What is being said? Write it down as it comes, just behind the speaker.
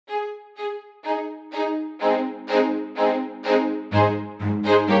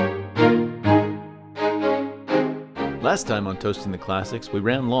Last time on Toasting the Classics, we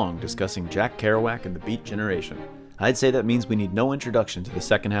ran long discussing Jack Kerouac and the Beat Generation. I'd say that means we need no introduction to the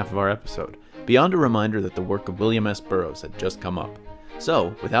second half of our episode, beyond a reminder that the work of William S. Burroughs had just come up.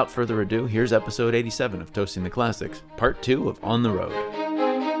 So, without further ado, here's episode 87 of Toasting the Classics, part 2 of On the Road.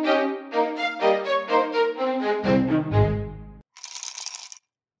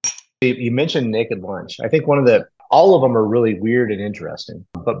 You mentioned Naked Lunch. I think all of them are really weird and interesting,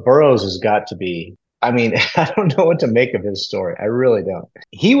 but Burroughs has got to be, I don't know what to make of his story. I really don't.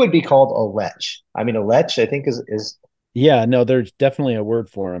 He would be called a lech. A lech, I think is. Yeah, no, there's definitely a word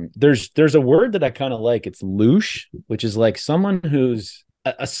for him. There's a word that I kind of like. It's louche, which is like someone who's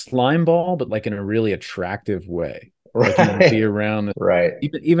a slime ball, but like in a really attractive way. Right. Like you want to be around, right?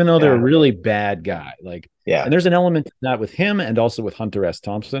 Even though they're a really bad guy, like yeah. And there's an element to that with him, and also with Hunter S.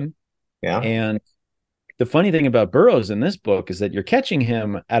 Thompson. Yeah. And the funny thing about Burroughs in this book is that you're catching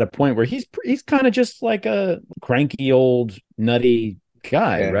him at a point where he's kind of just like a cranky old nutty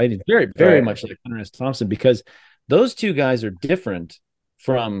guy, right? He's very much like Hunter S. Thompson, because those two guys are different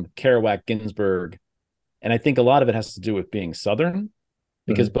from Kerouac, Ginsberg, and I think a lot of it has to do with being Southern,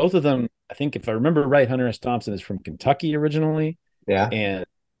 because both of them, I think if I remember right, Hunter S. Thompson is from Kentucky originally, and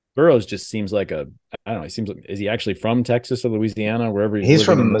Burroughs just seems like I don't know. He seems like, is he actually from Texas or Louisiana, wherever he's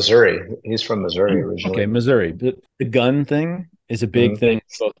from Missouri? He's from Missouri originally. Okay, Missouri. The gun thing is a big thing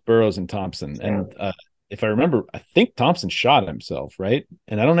for both Burroughs and Thompson. And if I remember, I think Thompson shot himself, right?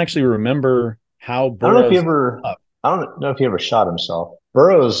 And I don't actually remember how Burroughs. I don't know if he ever shot himself.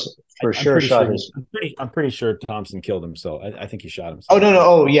 Burroughs for sure shot his. I'm pretty sure Thompson killed himself. I think he shot himself. Oh no!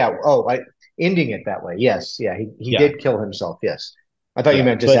 Oh yeah! Ending it that way. Yes, yeah. He did kill himself. Yes. I thought you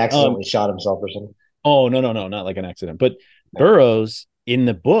meant just accidentally shot himself or something. Oh, no, not like an accident. But Burroughs in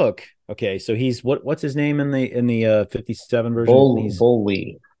the book, okay, so he's what's his name in the 57 version? Bull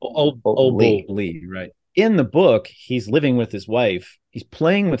Lee. Bull Lee, right. In the book, he's living with his wife. He's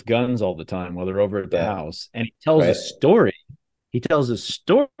playing with guns all the time while they're over at the house, and he tells a story. He tells a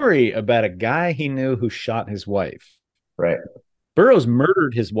story about a guy he knew who shot his wife. Right. Burroughs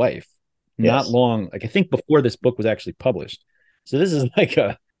murdered his wife not long, I think before this book was actually published. So this is like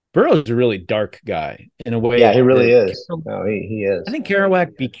Burroughs is a really dark guy in a way. Yeah, he really is. No, he is. I think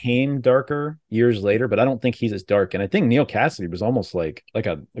Kerouac became darker years later, but I don't think he's as dark. And I think Neal Cassady was almost like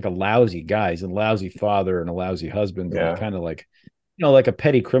a lousy guy. He's a lousy father and a lousy husband, and kind of like, like a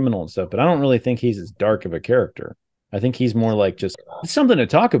petty criminal and stuff. But I don't really think he's as dark of a character. I think he's more like just something to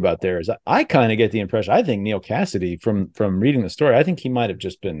talk about. There is, I kind of get the impression. I think Neal Cassady, from reading the story, I think he might have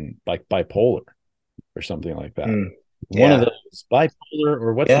just been like bipolar or something like that. One of those, bipolar,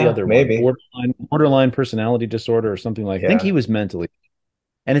 or what's the other one? Borderline personality disorder or something like that. I think he was mentally,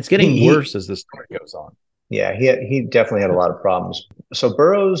 and it's getting worse as the story goes on. Yeah, he definitely had a lot of problems. So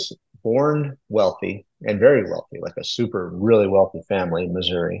Burroughs, born wealthy and very wealthy, like a super really wealthy family in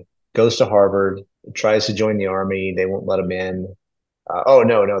Missouri, goes to Harvard, tries to join the army. They won't let him in.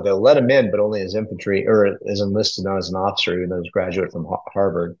 No, they'll let him in, but only as infantry or as enlisted, not as an officer, even though he's a graduate from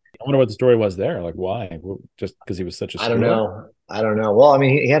Harvard. I wonder what the story was there. Like, why? Just because he was such a I don't know. Well,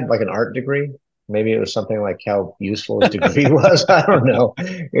 he had like an art degree. Maybe it was something like how useful his degree was. I don't know.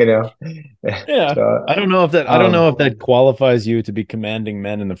 Yeah. So, I don't know if that qualifies you to be commanding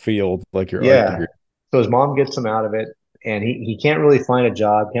men in the field, like your art degree. So his mom gets him out of it, and he can't really find a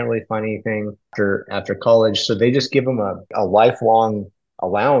job, can't really find anything after college. So they just give him a lifelong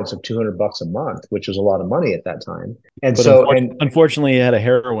allowance of $200 a month, which was a lot of money at that time. And unfortunately, he had a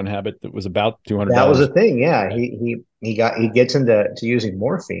heroin habit that was about $200. That was a thing. Yeah, he gets into using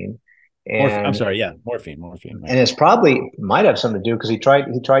morphine. And, morphine. Right. And it's might have something to do because he tried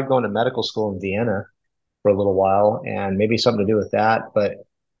going to medical school in Vienna for a little while, and maybe something to do with that. But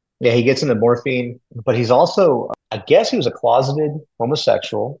yeah, he gets into morphine. But he's also, I guess, he was a closeted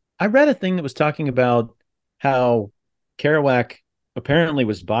homosexual. I read a thing that was talking about how Kerouac apparently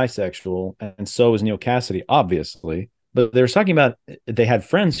was bisexual, and so was Neal Cassady, obviously. But they were talking about they had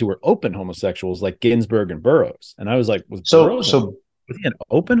friends who were open homosexuals, like Ginsberg and Burroughs. And I was like, was he an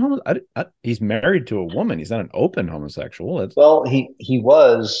open homosexual? He's married to a woman. He's not an open homosexual. Well, he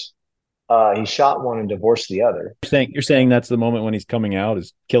was. He shot one and divorced the other. You're saying that's the moment when he's coming out,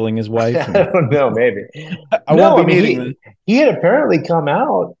 is killing his wife? I don't know, maybe. He had apparently come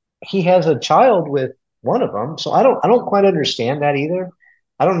out. He has a child with one of them, so I don't quite understand that either.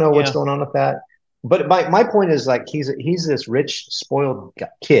 I don't know what's going on with that. But my point is, like, he's this rich, spoiled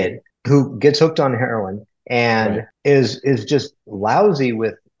kid who gets hooked on heroin and is just lousy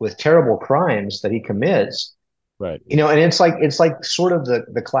with terrible crimes that he commits. Right. And it's like sort of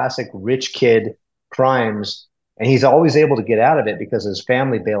the classic rich kid crimes And he's always able to get out of it because his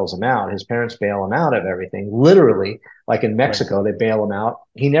family bails him out. His parents bail him out of everything. Literally, like in Mexico, they bail him out.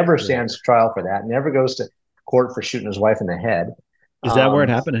 He never stands trial for that, never goes to court for shooting his wife in the head. Is that where it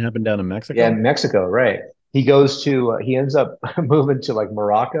happened? It happened down in Mexico? Yeah, in Mexico, right. He goes to, he ends up moving to like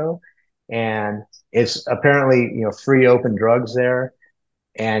Morocco, and it's apparently, free open drugs there.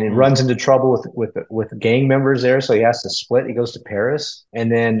 And he runs into trouble with gang members there, so he has to split. He goes to Paris, and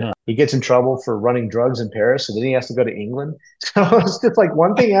then he gets in trouble for running drugs in Paris, so then he has to go to England. So it's just like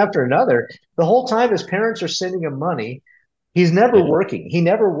one thing after another. The whole time his parents are sending him money. He's never working. He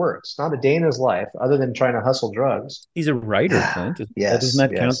never works, not a day in his life, other than trying to hustle drugs. He's a writer, Clint. Doesn't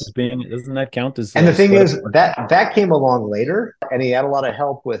that count as being? Doesn't that count as? And the thing is that came along later, and he had a lot of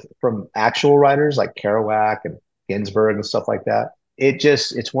help from actual writers like Kerouac and Ginsberg and stuff like that.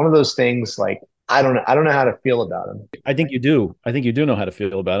 It's one of those things, like I don't know how to feel about him. I think you do know how to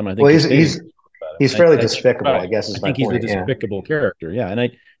feel about him. I think he's fairly despicable, I guess. I think he's a despicable character. Yeah. And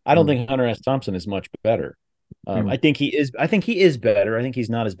I don't think Hunter S. Thompson is much better. I think he is better. I think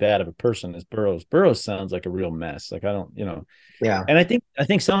he's not as bad of a person as Burroughs. Burroughs sounds like a real mess. Like, I don't, Yeah. And I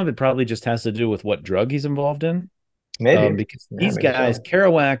think some of it probably just has to do with what drug he's involved in. Maybe. Because these guys,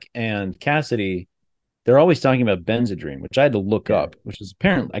 Kerouac and Cassidy, they're always talking about Benzedrine, which I had to look up, which is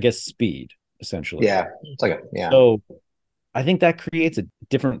apparently, I guess, speed, essentially. Yeah. It's like So I think that creates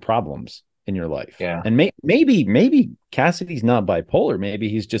different problems in your life. Yeah. And maybe Cassidy's not bipolar. Maybe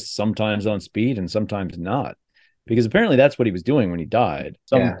he's just sometimes on speed and sometimes not. Because apparently that's what he was doing when he died.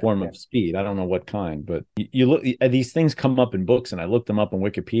 Some form of speed. I don't know what kind, but you look, these things come up in books, and I looked them up on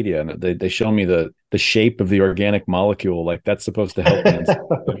Wikipedia, and they show me the shape of the organic molecule. Like, that's supposed to help me.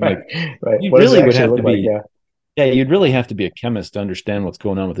 Right. You really would have to be. You'd really have to be a chemist to understand what's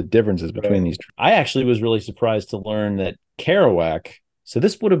going on with the differences between these. I actually was really surprised to learn that Kerouac. So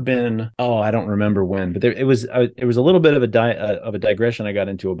this would have been, I don't remember when, but it was a little bit of a digression I got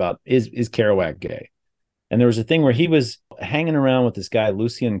into about is Kerouac gay? And there was a thing where he was hanging around with this guy,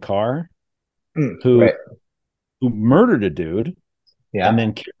 Lucien Carr, who murdered a dude. Yeah. And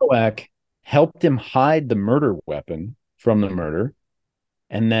then Kerouac helped him hide the murder weapon from the murder.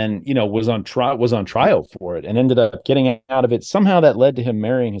 And then, was on trial for it and ended up getting out of it. Somehow that led to him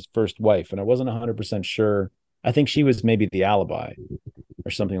marrying his first wife. And I wasn't 100% sure. I think she was maybe the alibi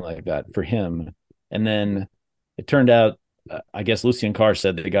or something like that for him. And then it turned out, I guess Lucien Carr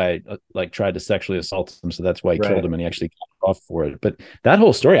said that the guy tried to sexually assault him, so that's why he killed him, and he actually got off for it. But that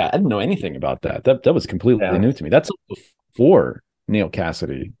whole story, I didn't know anything about that. That was completely new to me. That's before Neal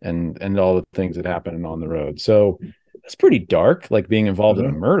Cassady and all the things that happened on the road. So that's pretty dark, like being involved in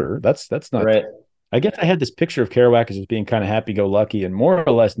a murder. That's not right. I guess I had this picture of Kerouac as just being kind of happy-go-lucky and more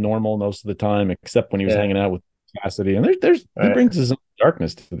or less normal most of the time, except when he was hanging out with Cassidy. And he brings his own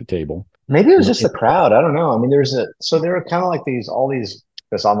darkness to the table. Maybe it was just the crowd. I don't know. I mean, there were kind of like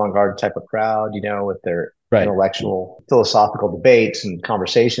this avant-garde type of crowd, with their intellectual, philosophical debates and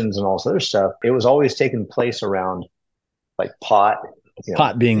conversations and all this other stuff. It was always taking place around like pot.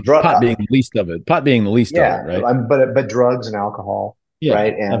 Pot being the least of it. Pot being the least of it, right? But drugs and alcohol,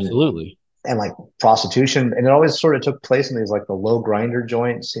 right? And absolutely. And like prostitution, and it always sort of took place in these like the low grinder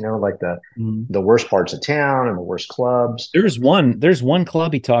joints, like the worst parts of town and the worst clubs. There's one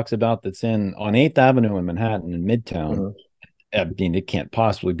club he talks about that's on 8th Avenue in Manhattan in Midtown. I mean, it can't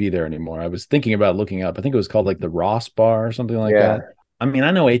possibly be there anymore. I was thinking about looking up. I think it was called like the Ross Bar or something like that. I mean, I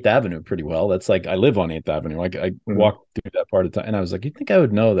know 8th Avenue pretty well. That's like, I live on 8th Avenue. Like, I walk through that part of town, and I was like, you'd think I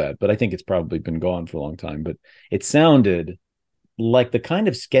would know that, but I think it's probably been gone for a long time. But it sounded like the kind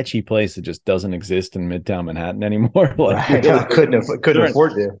of sketchy place that just doesn't exist in Midtown Manhattan anymore. Couldn't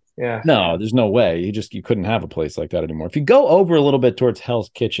afford to. Yeah. No, there's no way. You couldn't have a place like that anymore. If you go over a little bit towards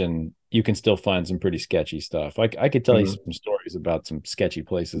Hell's Kitchen, you can still find some pretty sketchy stuff. I could tell you some stories about some sketchy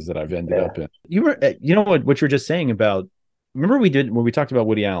places that I've ended up in. You were, what you were just saying about, remember when we talked about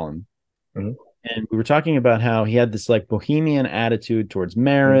Woody Allen, and we were talking about how he had this like bohemian attitude towards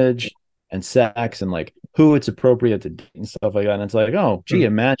marriage and sex and like who it's appropriate to date and stuff like that. And it's like, oh, gee,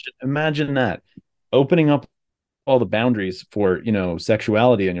 imagine that opening up all the boundaries for,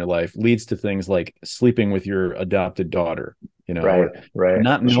 sexuality in your life leads to things like sleeping with your adopted daughter, right.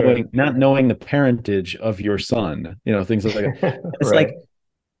 Not knowing the parentage of your son, things like that. It's like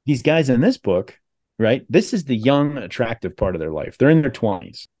these guys in this book, right? This is the young, attractive part of their life. They're in their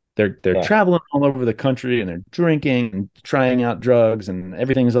 20s. They're traveling all over the country, and they're drinking and trying out drugs, and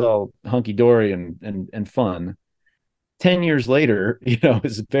everything's all hunky-dory and fun. 10 years later,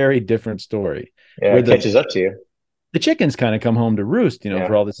 it's a very different story. Yeah, it catches up to you. The chickens kind of come home to roost,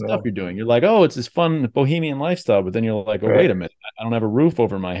 for all this stuff you're doing. You're like, oh, it's this fun bohemian lifestyle, but then you're like, oh, wait a minute, I don't have a roof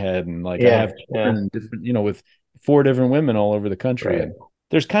over my head, and like I have children and different, with 4 different women all over the country. Right. And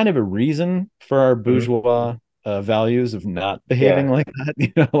there's kind of a reason for our bourgeois values of not behaving like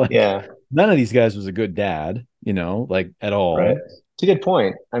that. Like none of these guys was a good dad, like at all. Right. It's a good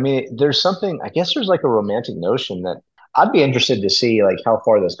point. I mean, there's something, I guess there's like a romantic notion that I'd be interested to see like how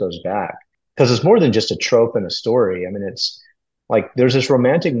far this goes back, because it's more than just a trope in a story. I mean, it's like there's this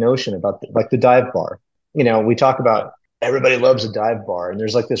romantic notion about like the dive bar. We talk about everybody loves a dive bar, and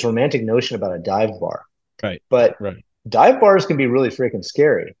there's like this romantic notion about a dive bar. Right. But dive bars can be really freaking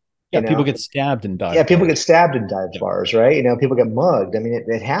scary. Yeah, people get stabbed in dive. Yeah, people get stabbed in dive bars, right? People get mugged. I mean,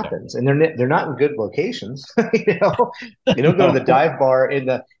 it happens, and they're not in good locations. You don't go to the dive bar in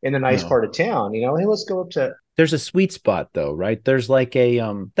the nice part of town. Hey, let's go up to. There's a sweet spot though, right? There's like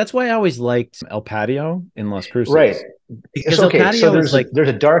a that's why I always liked El Patio in Las Cruces, right? Because El Patio so there's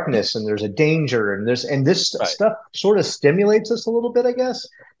a darkness and there's a danger and this stuff sort of stimulates us a little bit, I guess.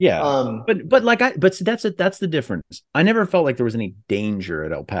 Yeah, but that's the difference. I never felt like there was any danger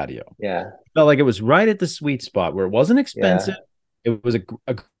at El Patio. Yeah, I felt like it was right at the sweet spot where it wasn't expensive. Yeah. It was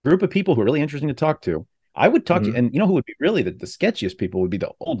a group of people who were really interesting to talk to. I would talk to, and who would be really the sketchiest people would be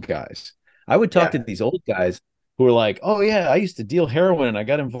the old guys. I would talk to these old guys who were like, "Oh yeah, I used to deal heroin and I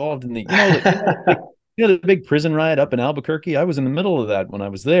got involved in the the big prison riot up in Albuquerque. I was in the middle of that when I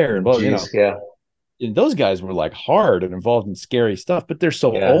was there." And and those guys were like hard and involved in scary stuff, but they're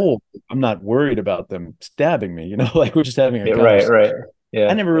so old. I'm not worried about them stabbing me. Like we're just having a conversation. Right. Yeah.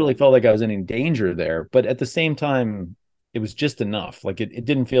 I never really felt like I was in danger there, but at the same time, it was just enough. Like it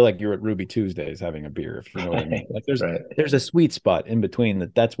didn't feel like you're at Ruby Tuesdays having a beer, if you know what I mean. Like there's a sweet spot in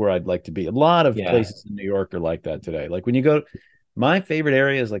between that's where I'd like to be. A lot of places in New York are like that today. Like when you go, my favorite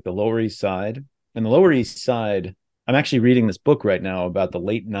area is like the Lower East Side. And the Lower East Side, I'm actually reading this book right now about the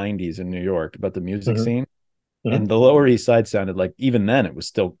late 90s in New York, about the music scene. And the Lower East Side sounded like, even then it was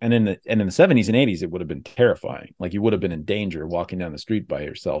still, and in the 70s and 80s, it would have been terrifying. Like you would have been in danger walking down the street by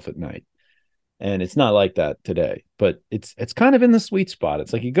yourself at night. And it's not like that today, but it's kind of in the sweet spot.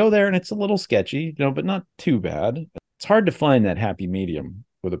 It's like you go there and it's a little sketchy, but not too bad. It's hard to find that happy medium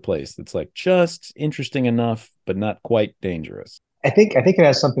with a place that's like just interesting enough, but not quite dangerous. I think it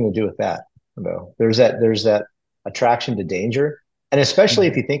has something to do with that, though. There's that attraction to danger. And especially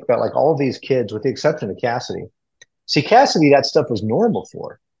if you think about like all of these kids, with the exception of Cassidy. See, Cassidy, that stuff was normal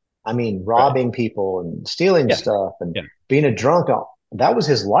for. I mean, robbing people and stealing stuff and being a drunk. That was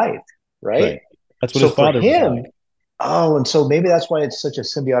his life, right? That's what his father was like. Oh, and so maybe that's why it's such a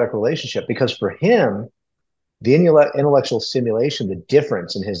symbiotic relationship, because for him, the intellectual stimulation, the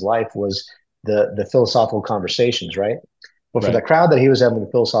difference in his life was the philosophical conversations, right? But for the crowd that he was having the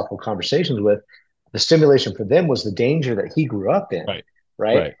philosophical conversations with, the stimulation for them was the danger that he grew up in,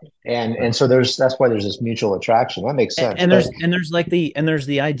 right? And so that's why there's this mutual attraction. That makes sense. And there's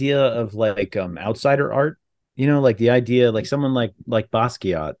the idea of like outsider art, like the idea like someone like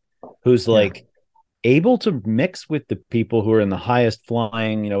Basquiat, who's like able to mix with the people who are in the highest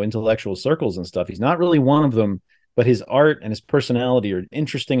flying, intellectual circles and stuff. He's not really one of them, but his art and his personality are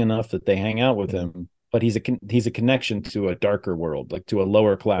interesting enough that they hang out with him. But he's a connection to a darker world, like to a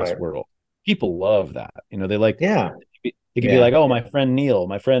lower class world. People love that. They like, it could be like, oh, my friend Neil,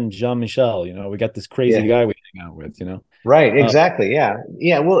 my friend Jean-Michel, we got this crazy guy we hang out with, Right. Exactly.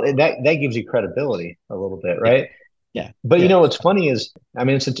 Yeah. Well, that gives you credibility a little bit, right? Yeah. But what's funny is, I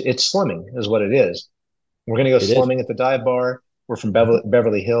mean, it's slumming is what it is. We're going to go slumming at the dive bar. We're from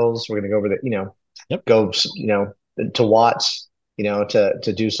Beverly Hills. We're going to go over there, go, to Watts,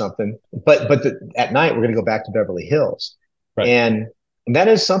 to do something. But at night, we're going to go back to Beverly Hills. Right. And that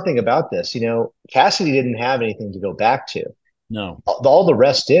is something about this. Cassidy didn't have anything to go back to. No. All the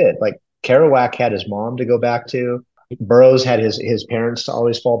rest did. Like Kerouac had his mom to go back to. Burroughs had his parents to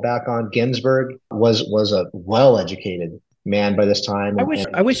always fall back on. Ginsberg was a well-educated man by this time. I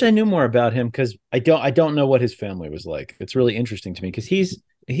wish I knew more about him, because I don't know what his family was like. It's really interesting to me because he's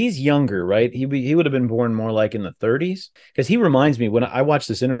younger, right? He would have been born more like in the 30s, because he reminds me, when I watched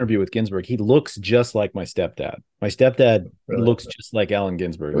this interview with Ginsberg, he looks just like my stepdad. My stepdad looks just like Allen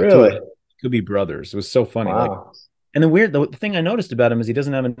Ginsberg. Really? Could be brothers. It was so funny. Wow. And the thing I noticed about him is he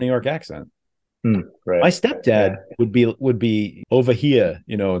doesn't have a New York accent. Right. My stepdad would be over here,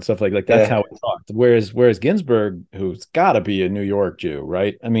 and stuff like that's how he talked. Whereas Ginsberg, who's got to be a New York Jew,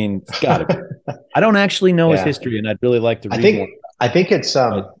 right? I mean, it's got to be. I don't actually know his history, and I'd really like to read more. I think it's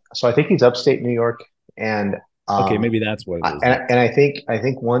so I think he's upstate New York, and okay, maybe that's what it is. And I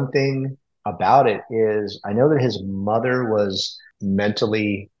think one thing about it is, I know that his mother was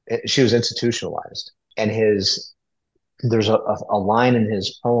she was institutionalized, and there's a line in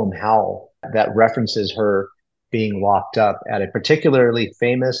his poem Howl that references her being locked up at a particularly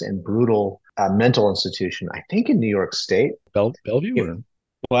famous and brutal mental institution, I think in New York State. Bellevue?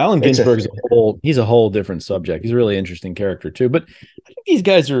 Well, Allen Ginsberg is he's a whole different subject. He's a really interesting character too. But I think these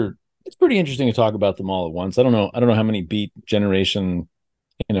guys it's pretty interesting to talk about them all at once. I don't know how many Beat Generation,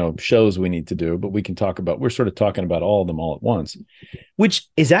 shows we need to do, but we're sort of talking about all of them all at once, which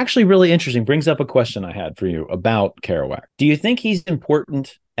is actually really interesting. Brings up a question I had for you about Kerouac. Do you think he's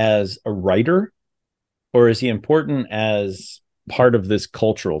important as a writer, or is he important as part of this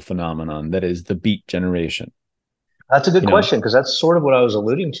cultural phenomenon that is the Beat Generation? That's a good question, because that's sort of what I was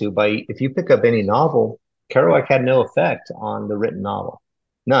alluding to. If you pick up any novel, Kerouac had no effect on the written novel.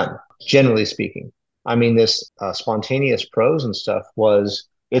 None, generally speaking. I mean, this spontaneous prose and stuff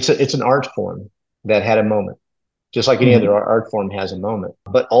it's an art form that had a moment, just like any other art form has a moment.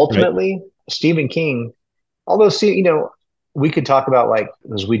 But ultimately, Stephen King, although, we could talk about, like,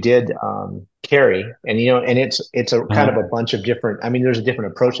 as we did Carrie, and it's a kind of a bunch of different. I mean, there's a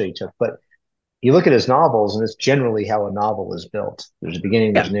different approach that he took, but you look at his novels, and it's generally how a novel is built. There's a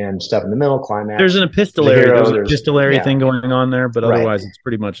beginning, there's an end, stuff in the middle, climax. There's an epistolary thing going on there, but otherwise it's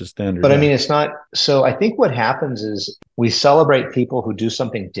pretty much a standard. But I mean, it's not. So I think what happens is we celebrate people who do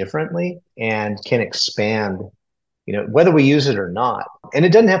something differently and can expand, whether we use it or not. And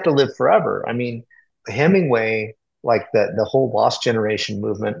it doesn't have to live forever. I mean, Hemingway, like the whole Lost Generation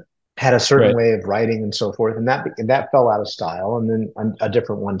movement, had a certain way of writing and so forth, and that fell out of style, and then a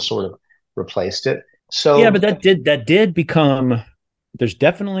different one sort of replaced it. So yeah, but that did become. There's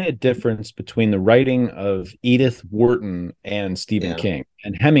definitely a difference between the writing of Edith Wharton and Stephen King,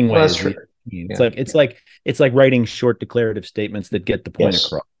 and Hemingway. Well, that's true. It's like writing short declarative statements that get the point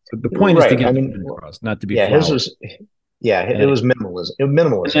across. The point is to get the point across, not to be. It was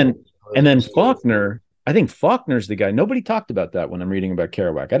minimalism. And then Faulkner. I think Faulkner's the guy. Nobody talked about that when I'm reading about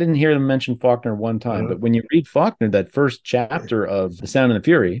Kerouac. I didn't hear them mention Faulkner one time, but when you read Faulkner, that first chapter of The Sound and the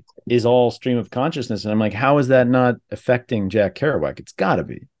Fury is all stream of consciousness. And I'm like, how is that not affecting Jack Kerouac? It's got to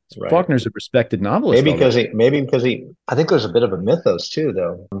be. Right. Faulkner's a respected novelist. Maybe because he, I think there's a bit of a mythos too,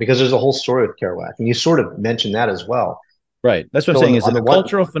 though, because there's a whole story with Kerouac. And you sort of mentioned that as well. Right. That's what I'm saying. Is it a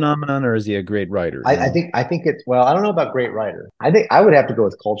cultural phenomenon, or is he a great writer? I think it's, well, I don't know about great writer. I think I would have to go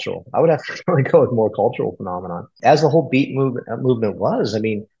with cultural. I would have to really go with more cultural phenomenon. As the whole Beat movement was, I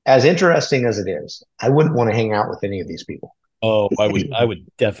mean, as interesting as it is, I wouldn't want to hang out with any of these people. Oh, I would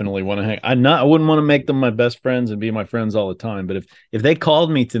definitely want to hang. I wouldn't want to make them my best friends and be my friends all the time. But if they called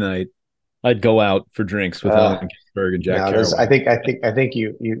me tonight, I'd go out for drinks with Allen Ginsberg and Jack Kerouac. I think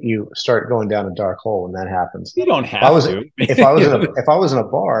you start going down a dark hole when that happens. You don't have to. If I was in a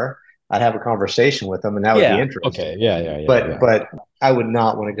bar, I'd have a conversation with them, and that would be interesting. Okay, yeah. But I would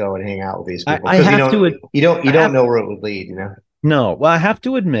not want to go and hang out with these people. You don't know where it would lead. No. Well, I have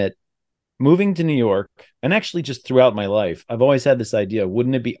to admit, moving to New York, and actually just throughout my life, I've always had this idea: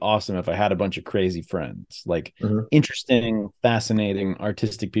 wouldn't it be awesome if I had a bunch of crazy friends, like interesting, fascinating,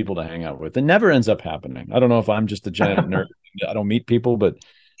 artistic people to hang out with? It never ends up happening. I don't know if I'm just a giant nerd. I don't meet people, but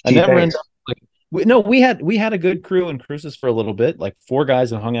I never end up we had a good crew in Cruces for a little bit, like 4 guys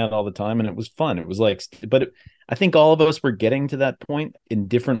that hung out all the time, and it was fun. It was like, I think all of us were getting to that point in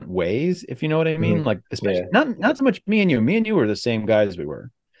different ways, if you know what I mean. Like, especially not so much me and you. Me and you were the same guys we were.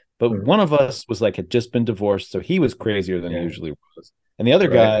 But one of us had just been divorced, so he was crazier than he usually was, and the other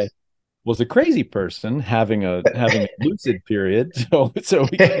guy was a crazy person having a lucid period. So that's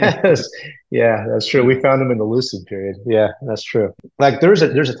true. We found him in the lucid period. Yeah, that's true. Like there's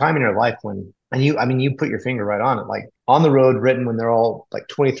a time in your life when, and you put your finger right on it. Like On the Road, written when they're all like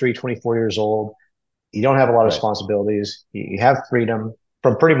 23, 24 years old. You don't have a lot of responsibilities. You have freedom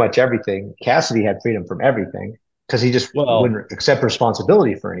from pretty much everything. Cassidy had freedom from everything, because he just wouldn't accept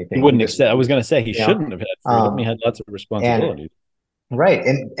responsibility for anything. He wouldn't accept. I was going to say he shouldn't have had freedom. He had lots of responsibilities.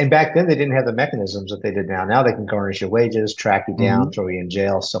 And back then they didn't have the mechanisms that they did now. Now they can garnish your wages, track you down, throw you in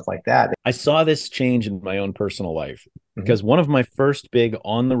jail, stuff like that. I saw this change in my own personal life because one of my first big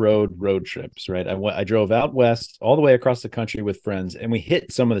on the road trips, right? I drove out west all the way across the country with friends, and we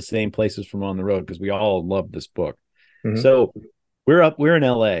hit some of the same places from On the Road because we all loved this book. So we're in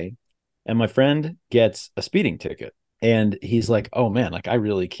LA. And my friend gets a speeding ticket, and he's like, "Oh man, like I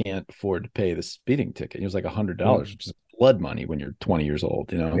really can't afford to pay the speeding ticket." He was like $100, which is blood money when you're 20 years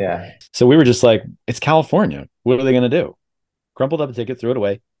old, Yeah. So we were just like, "It's California. What are they going to do?" Crumpled up a ticket, threw it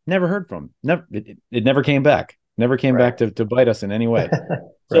away. Never heard from him. Never. It never came back. Never came back to bite us in any way.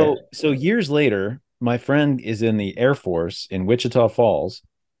 So years later, my friend is in the Air Force in Wichita Falls,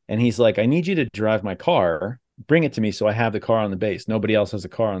 and he's like, "I need you to drive my car. Bring it to me so I have the car on the base. Nobody else has a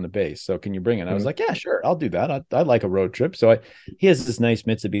car on the base. So can you bring it?" I was like, "Yeah, sure. I'll do that. I like a road trip." So he has this nice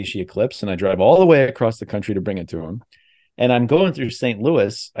Mitsubishi Eclipse, and I drive all the way across the country to bring it to him. And I'm going through St.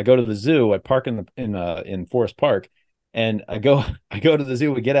 Louis. I go to the zoo. I park in Forest Park, and I go to the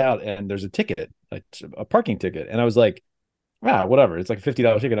zoo. We get out, and there's a ticket, a parking ticket. And I was like, whatever. It's like a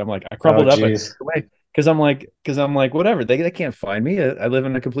 $50 ticket. I'm like, I crumbled it up, I threw it away because I'm like, whatever. They can't find me. I live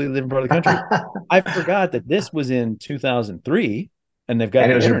in a completely different part of the country. I forgot that this was in 2003, and they've got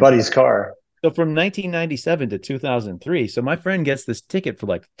and it was internet. Your buddy's car. So from 1997 to 2003, so my friend gets this ticket for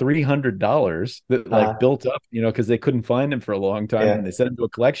like $300 that like built up, because they couldn't find him for a long time, and they sent him to a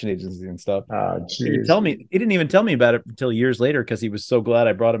collection agency and stuff. He didn't even tell me about it until years later because he was so glad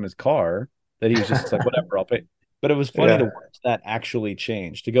I brought him his car that he was just like, whatever, I'll pay. But it was funny to watch that actually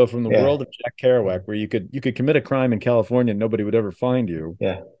change, to go from the world of Jack Kerouac, where you could commit a crime in California and nobody would ever find you,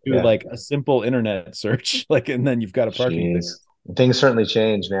 to like a simple internet search, and then you've got a parking ticket. Things certainly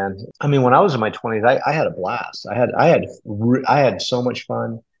change, man. I mean, when I was in my 20s, I had a blast. I had so much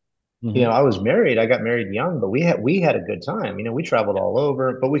fun. Mm-hmm. I was married. I got married young, but we had a good time. We traveled all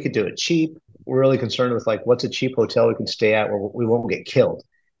over, but we could do it cheap. We're really concerned with like what's a cheap hotel we can stay at where we won't get killed.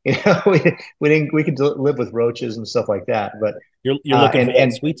 We could live with roaches and stuff like that. But you're looking for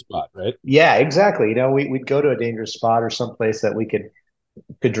that sweet spot, right? Yeah, exactly. We'd go to a dangerous spot or someplace that we could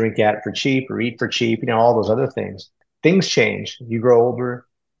drink at for cheap or eat for cheap. All those other things. Things change. You grow older,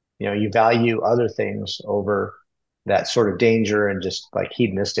 you value other things over that sort of danger and just like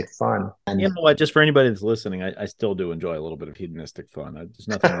hedonistic fun. And you know what? Just for anybody that's listening, I still do enjoy a little bit of hedonistic fun. There's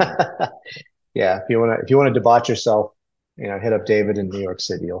nothing wrong. Yeah, if you want to debauch yourself, hit up David in New York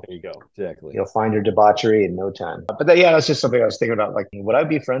City. There you go. Exactly. You'll find your debauchery in no time. But that's just something I was thinking about. Like, would I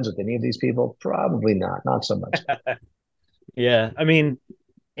be friends with any of these people? Probably not. Not so much. Yeah, I mean,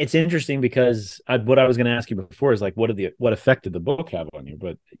 it's interesting because what I was going to ask you before is like, what effect did the book have on you?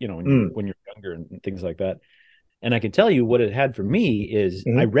 But when you're younger and things like that, and I can tell you what it had for me is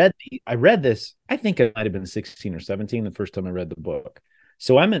I read this. I think I might have been 16 or 17 the first time I read the book.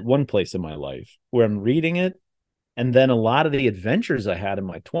 So I'm at one place in my life where I'm reading it, and then a lot of the adventures I had in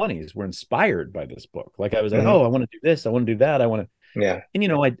my 20s were inspired by this book. Like I was like, oh, I want to do this, I want to do that, I want to. Yeah.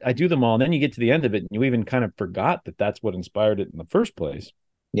 And I do them all, and then you get to the end of it, and you even kind of forgot that that's what inspired it in the first place.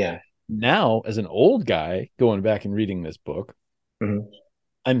 Yeah. Now, as an old guy going back and reading this book,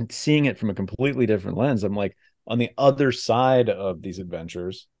 I'm seeing it from a completely different lens. I'm like, on the other side of these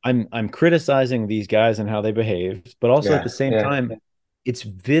adventures, I'm criticizing these guys and how they behaved, but also at the same time, it's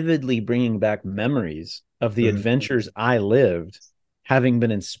vividly bringing back memories of the adventures I lived, having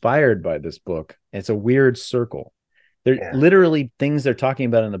been inspired by this book. It's a weird circle. They're literally things they're talking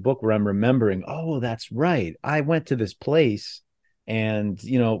about in the book where I'm remembering, oh, that's right, I went to this place. And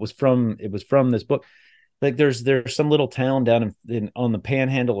it was from this book. Like there's some little town down on the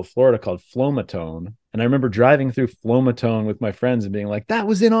panhandle of Florida called Flomatone, and I remember driving through Flomatone with my friends and being like, "That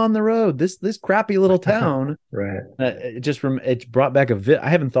was in On the Road. This crappy little town." Right. It brought back I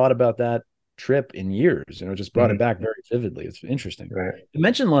haven't thought about that trip in years. It just brought it back very vividly. It's interesting. Right. You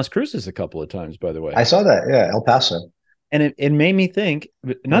mentioned Las Cruces a couple of times, by the way. I saw that. Yeah, El Paso. And it made me think,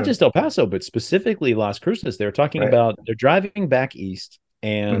 not just El Paso, but specifically Las Cruces. They were talking about, they're driving back east,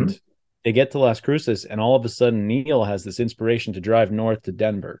 and they get to Las Cruces, and all of a sudden Neil has this inspiration to drive north to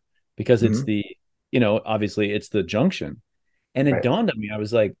Denver because it's the, obviously it's the junction. And it dawned on me, I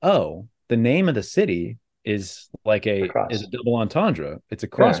was like, oh, the name of the city is like a double entendre. It's a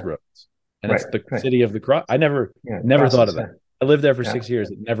crossroads. And it's the city of the cross. I never thought of that. I lived there for 6 years.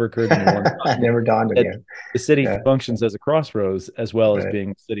 It never occurred to me one time. Never dawned on you. The city functions as a crossroads as well as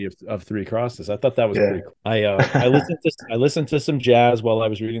being a city of three crosses. I thought that was pretty cool. I listened to some jazz while I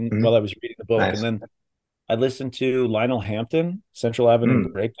was reading the book, and then I listened to Lionel Hampton, Central Avenue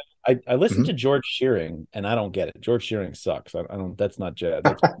Breakdown. I listened to George Shearing, and I don't get it. George Shearing sucks. I don't. That's not jazz.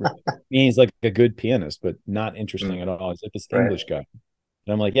 He's like a good pianist, but not interesting at all. He's like this English guy,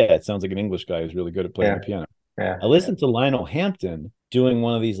 and I'm like, it sounds like an English guy who's really good at playing the piano. Yeah. I listened to Lionel Hampton doing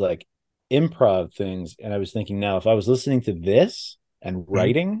one of these like improv things, and I was thinking, now if I was listening to this and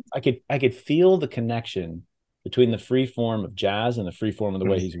writing, I could feel the connection between the free form of jazz and the free form of the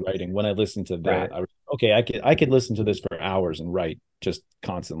way he's writing. When I listened to that, I was okay. I could listen to this for hours and write just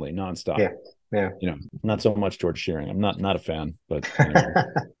constantly, nonstop. Yeah. Not so much George Shearing. I'm not a fan, but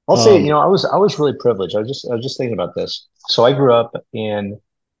I'll say, I was really privileged. I was just thinking about this. So I grew up in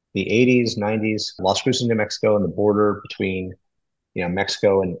the 80s, 90s, Las Cruces, New Mexico, and the border between,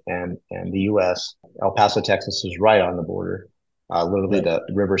 Mexico and the U.S. El Paso, Texas is right on the border. Literally, the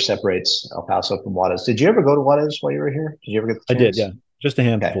river separates El Paso from Juarez. Did you ever go to Juarez while you were here? Did you ever get the chance? I did, yeah. Just a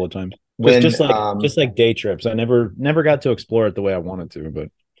handful of times. Just like day trips. I never got to explore it the way I wanted to, but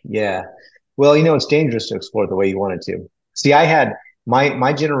yeah. Well, it's dangerous to explore it the way you wanted to. See, I had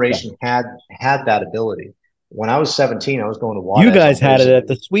my generation had that ability. when I was 17, I was going to Juarez. You guys had it at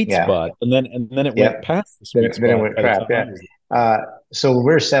the sweet spot, and then it went past the sweet spot. Then it went crap. So when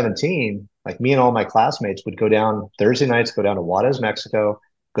we were 17, like me and all my classmates would go down Thursday nights, go down to Juarez, Mexico,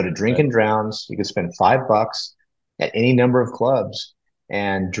 go to Drink and Drowns. You could spend $5 at any number of clubs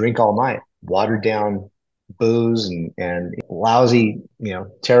and drink all night, watered down booze and lousy,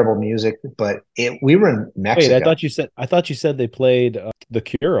 terrible music. But we were in Mexico. Wait, I thought you said they played The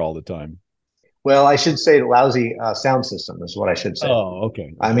Cure all the time. Well, I should say lousy sound system is what I should say. Oh,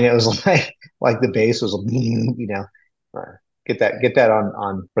 okay. I mean, it was like the bass was, get that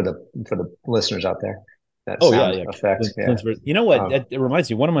on for the listeners out there. That sound effect. You know what? It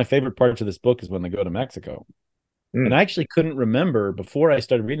reminds me. One of my favorite parts of this book is when they go to Mexico. And I actually couldn't remember before I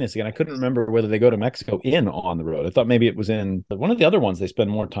started reading this again. I couldn't remember whether they go to Mexico On the Road. I thought maybe it was in one of the other ones. They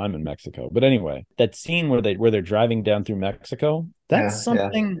spend more time in Mexico. But anyway, that scene where they're driving down through Mexico, that's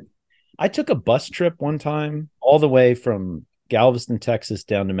something. Yeah. I took a bus trip one time all the way from Galveston, Texas,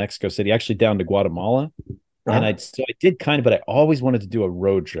 down to Mexico City, actually down to Guatemala. And I did but I always wanted to do a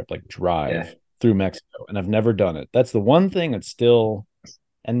road trip, like drive through Mexico. And I've never done it. That's the one thing that's still.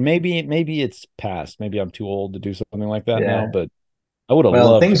 And maybe it's past. Maybe I'm too old to do something like that now, but I would have loved.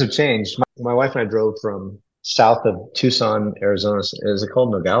 Well, things have changed. My wife and I drove from south of Tucson, Arizona. Is it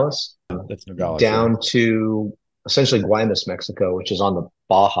called Nogales? That's Nogales. Down to essentially Guaymas, Mexico, which is on the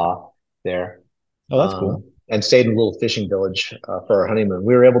Baja there. Oh, that's cool. And stayed in a little fishing village for our honeymoon.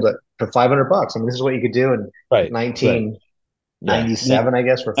 We were able to, for $500. I mean, this is what you could do in 1997, I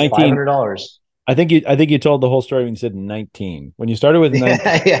guess, for $500. I think you told the whole story when you said 19. When you started with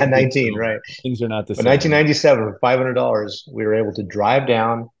 19, 19, right? Things are not the same. 1997, for $500, we were able to drive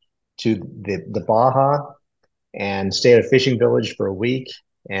down to the Baja and stay at a fishing village for a week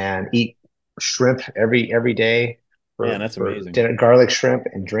and eat shrimp every day. That's amazing. Garlic shrimp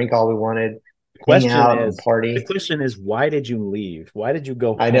and drink all we wanted. The question is, why did you leave? Why did you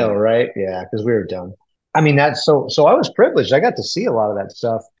go home? I know, right? Yeah, because we were done. I mean, that's so I was privileged. I got to see a lot of that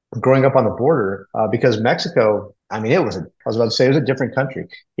stuff growing up on the border because Mexico, I mean, it was a different country.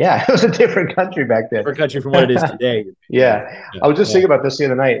 Yeah, it was a different country back then. Different country from what it is today. I was just thinking about this the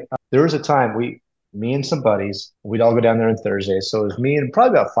other night. There was a time me and some buddies, we'd all go down there on Thursdays. So it was me and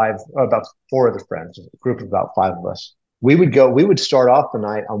probably about four other friends, a group of about five of us. We would start off the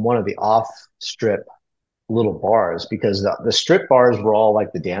night on one of the off strip little bars because the strip bars were all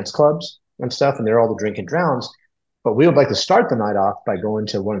like the dance clubs and stuff, and they're all the drink and drowns. But we would like to start the night off by going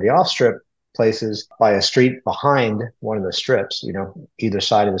to one of the off strip places by a street behind one of the strips, either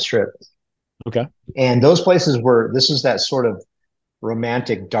side of the strip. Okay. And those places this is that sort of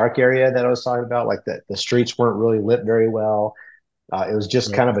romantic dark area that I was talking about. Like the streets weren't really lit very well. It was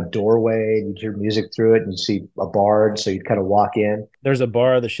just kind of a doorway. You'd hear music through it and you'd see a bar. So you'd kind of walk in. There's a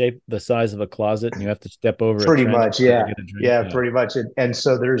bar the size of a closet and you have to step over. Pretty much. Yeah. Pretty much. And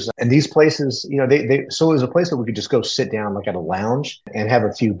so and these places, so it was a place that we could just go sit down like at a lounge and have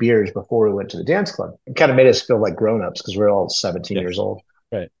a few beers before we went to the dance club. It kind of made us feel like grownups because we're all 17 years old.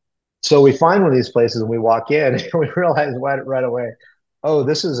 Right. So we find one of these places and we walk in and we realize right away, oh,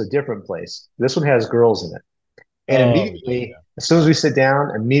 this is a different place. This one has girls in it. And immediately, as soon as we sit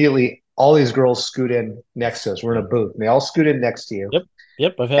down, immediately all these girls scoot in next to us. We're in a booth, and they all scoot in next to you.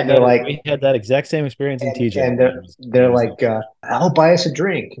 Yep. I've had that. We had that exact same experience in TJ. And they're like, "I'll buy us a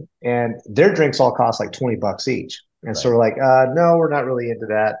drink," and their drinks all cost like $20 each. And so we're like, "No, we're not really into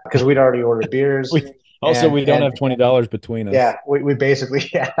that," because we'd already ordered beers. we don't have $20 between us. Yeah, we basically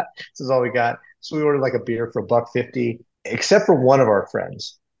this is all we got. So we ordered like a beer for $1.50, except for one of our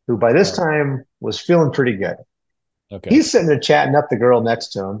friends who by this time was feeling pretty good. Okay. He's sitting there chatting up the girl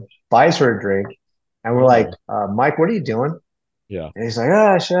next to him, buys her a drink, and we're like, Mike, what are you doing? Yeah. And he's like,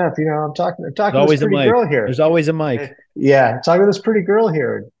 chef, I'm talking to this pretty girl here. There's always a mic. Yeah, talking to this pretty girl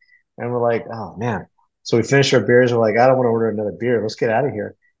here. And we're like, oh man. So we finish our beers. We're like, I don't want to order another beer. Let's get out of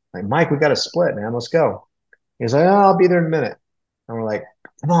here. Like, Mike, we got to split, man. Let's go. He's like, I'll be there in a minute. And we're like,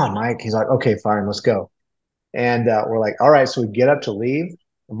 come on, Mike. He's like, okay, fine, let's go. And we're like, all right. So we get up to leave.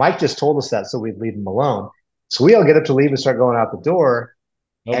 Mike just told us that so we'd leave him alone. So we all get up to leave and start going out the door.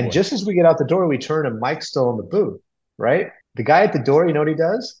 Just as we get out the door, we turn and Mike's still in the booth, right? The guy at the door, you know what he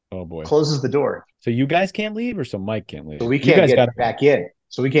does? Oh, boy. Closes the door. So you guys can't leave or so Mike can't leave? So we can't get back in.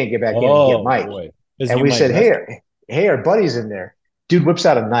 So we can't get back in and get Mike. Boy. And we said, hey, our buddy's in there. Dude whips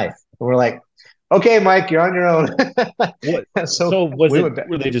out a knife. And we're like, okay, Mike, you're on your own.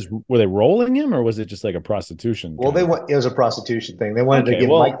 Were they rolling him or was it just like a prostitution? Well, it was a prostitution thing. They wanted to give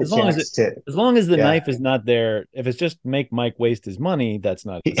Mike the chance to. As long as the knife is not there, if it's just make Mike waste his money, that's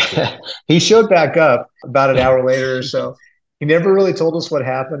not. He showed back up about an hour later or so. he never really told us what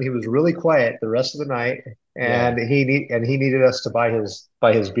happened. He was really quiet the rest of the night, and he needed us to buy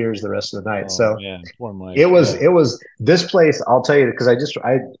his beers the rest of the night. Oh So man, poor Mike. it was this place. I'll tell you, because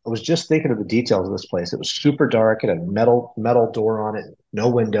I was just thinking of the details of this place. It was super dark. It had a metal door on it, no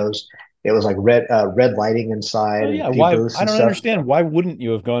windows. It was like red lighting inside Oh and yeah, a few why? booths I and don't stuff. understand. Why wouldn't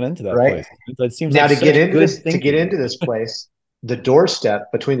you have gone into that Right place? That seems now, like such good to get thinking. into this place, the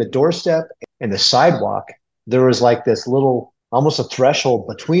doorstep between the doorstep and the sidewalk, there was like this little almost a threshold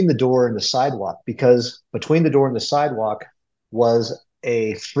between the door and the sidewalk, because between the door and the sidewalk was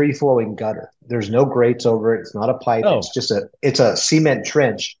a free flowing gutter. There's no grates over it. It's not a pipe. Oh, It's a cement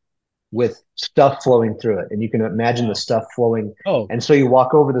trench with stuff flowing through it. And you can imagine the wow. stuff flowing. Oh, And so you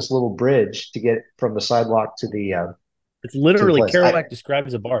walk over this little bridge to get from the sidewalk it's to the literally place. Kerouac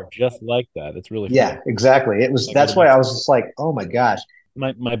describes a bar just like that. It's really Yeah, funny. exactly. Like That's why I was just like, oh my gosh.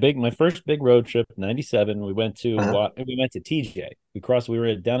 my first big road trip, 97, Uh-huh. we went to TJ. We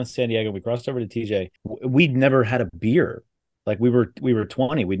were down in San Diego, we crossed over to TJ. We'd never had a beer. Like we were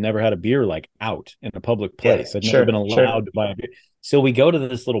 20. We'd never had a beer like out in a public Yeah, place. I'd never been sure. allowed to buy a beer. So we go to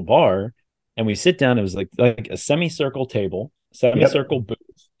this little bar and we sit down. It was like a semicircle table, Yep. semicircle booth.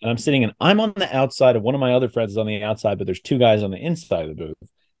 And I'm on the outside of one of my other friends is on the outside, but there's two guys on the inside of the booth.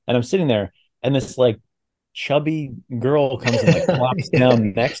 And I'm sitting there, and this like chubby girl comes and like plops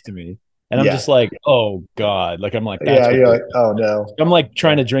down next to me. And I'm Yeah. just like, oh God. Like I'm like, Yeah. that's what You're this like, oh no. I'm like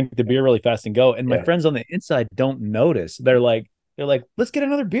trying Yeah. to drink the beer really fast and go. And my Yeah. friends on the inside don't notice. They're like, let's get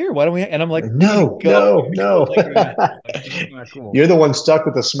another beer. Why don't we? And I'm like, we need to No, go. We no, need to go. no. Like, that's not cool. You're the one stuck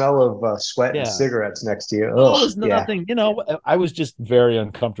with the smell of sweat and Yeah. cigarettes next to you. No, it Oh, was yeah. nothing. I was just very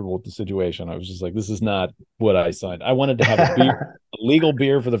uncomfortable with the situation. I was just like, this is not what I signed. I wanted to have a legal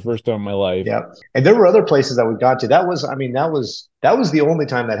beer for the first time in my life. Yeah. And there were other places that we'd gone to. That was the only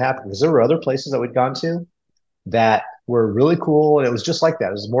time that happened, because there were other places that we'd gone to that were really cool. And it was just like that.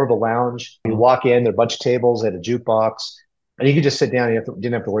 It was more of a lounge. You Uh-huh. walk in, there are a bunch of tables, they had a jukebox, and you could just sit down.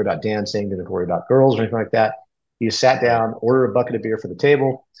 Didn't have to worry about dancing, didn't have to worry about girls or anything like that. You sat Right. down, order a bucket of beer for the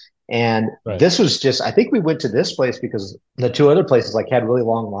table. And Right. this was just, I think we went to this place because the two other places like had really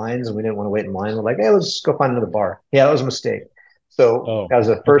long lines and we didn't want to wait in line. We're like, hey, let's just go find another bar. Yeah, that was a mistake. So Oh, that was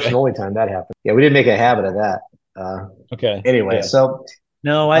the first and okay. only time that happened. Yeah, we didn't make a habit of that. Uh, Okay. anyway, Yeah. so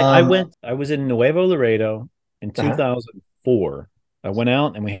No, um, I was in Nuevo Laredo in uh-huh. 2004. I went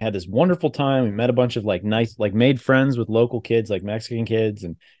out and we had this wonderful time. We met a bunch of like nice, like made friends with local kids, like Mexican kids,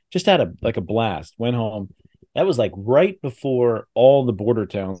 and just had a blast. Went home. That was like right before all the border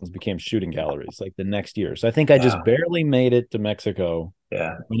towns became shooting galleries, like the next year. So I think I just Wow. barely made it to Mexico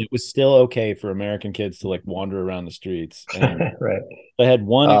Yeah. when it was still okay for American kids to like wander around the streets. And Right. I had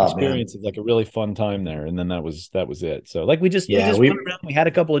one Oh man. experience of like a really fun time there, and then that was it. So like we Yeah, just went around, we had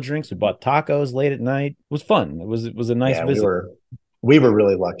a couple of drinks, we bought tacos late at night. It was fun. It was a nice yeah, we visit. were we were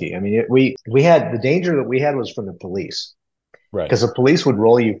really lucky. I mean, we had the danger that we had was from the police, Right. because the police would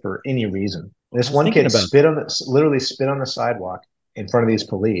roll you for any reason. I This was one thinking kid about literally spit on the sidewalk in front of these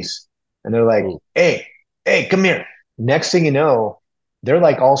police, and they're like, oh "Hey, hey, come here!" Next thing you know, they're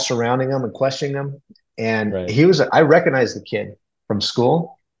like all surrounding him and questioning him. And right. I recognized the kid from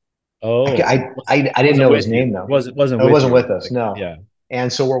school. Oh, I didn't wasn't know his with you. name though. Wasn't It with wasn't you. with us, Like, no. yeah.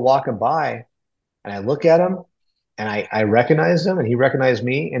 And so we're walking by, and I look at him, and I recognized him, and he recognized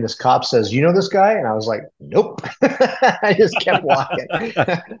me. And this cop says, "You know this guy?" And I was like, "Nope." I just kept walking.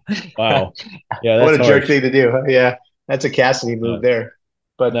 Wow. Yeah, What that's a jerk harsh. thing to do. Yeah, that's a Cassidy move No, there.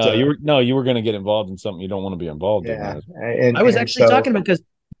 But no, you were going to get involved in something you don't want to be involved in. yeah, That and I was and actually talking so about because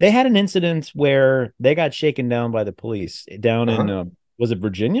they had an incident where they got shaken down by the police down in uh-huh. was it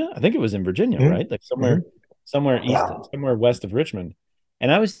Virginia? I think it was in Virginia, Mm-hmm. right? Like Mm-hmm. Yeah, somewhere west of Richmond.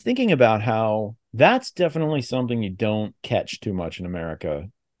 And I was thinking about how that's definitely something you don't catch too much in America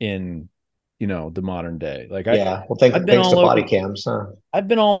in the modern day. Like yeah. Well, I've been thanks to all over body cams, huh? I've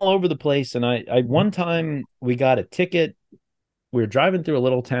been all over the place, and I one time we got a ticket. We were driving through a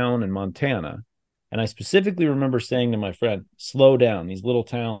little town in Montana, and I specifically remember saying to my friend, "Slow down. These little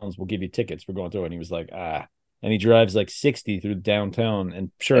towns will give you tickets for going through." And he was like, "Ah." And he drives like 60 through downtown,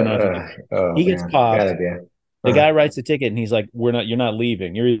 and sure enough, Oh he gets man, bad popped. idea. The Uh-huh. guy writes the ticket, and he's like, You're not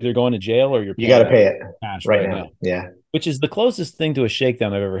leaving. You're either going to jail or you're You got to paying pay it cash right right now. now." Yeah, Which is the closest thing to a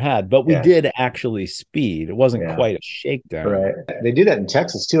shakedown I've ever had. But we yeah, did actually speed. It wasn't yeah. quite a shakedown. Right. They do that in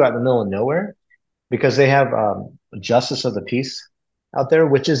Texas too, out in the middle of nowhere, because they have justice of the peace out there,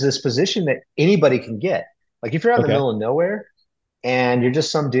 which is this position that anybody can get. Like if you're out in the Okay. middle of nowhere and you're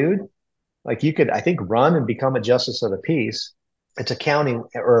just some dude, like you could, I think, run and become a justice of the peace. It's a county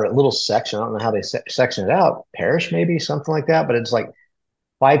or a little section. I don't know how they section it out, parish maybe, something like that. But it's like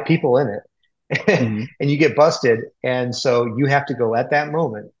 5 people in it. Mm-hmm. and you get busted. And so you have to go at that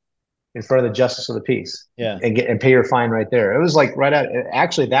moment in front of the justice of the peace and pay your fine right there. It was like right out.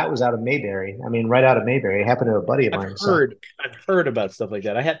 Actually, that was out of Mayberry. I mean, right out of Mayberry. It happened to a buddy of mine. I've heard about stuff like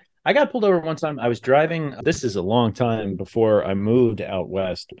that. I got pulled over one time. I was driving. This is a long time before I moved out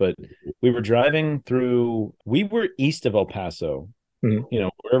west, but we were driving through. We were east of El Paso. Mm-hmm. You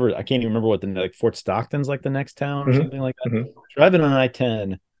know, wherever, I can't even remember what like Fort Stockton's like the next town or mm-hmm. something like that. Mm-hmm. Driving on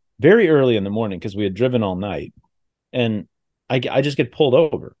I-10 very early in the morning because we had driven all night, and I just get pulled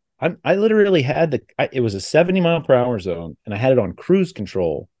over. I literally had it was a 70-mile-per-hour zone, and I had it on cruise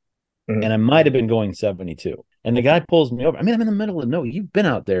control, mm-hmm. and I might have been going 72. And the guy pulls me over. I mean, I'm in the middle of you've been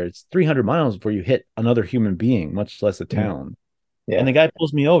out there. It's 300 miles before you hit another human being, much less a town. Yeah. And the guy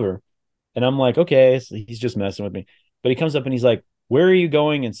pulls me over, and I'm like, okay, so he's just messing with me. But he comes up and he's like, where are you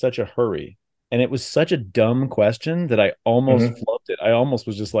going in such a hurry? And it was such a dumb question that I almost flubbed it. I almost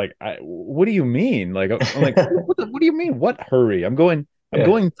was just like, what do you mean? Like, I'm like, what do you mean? What hurry? I'm going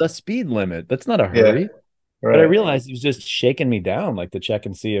the speed limit. That's not a hurry. Yeah. Right. But I realized he was just shaking me down, like to check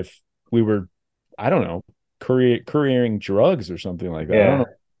and see if we were, I don't know, couriering drugs or something like that. Yeah. I don't know.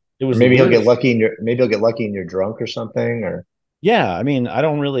 It was maybe he'll get lucky and you're drunk or something, or yeah. I mean, I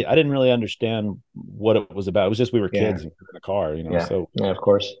didn't really understand what it was about. It was just we were kids in a car, you know. Yeah. So yeah, of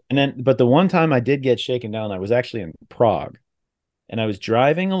course. And then, but the one time I did get shaken down, I was actually in Prague, and I was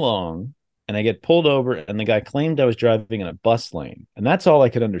driving along, and I get pulled over, and the guy claimed I was driving in a bus lane, and that's all I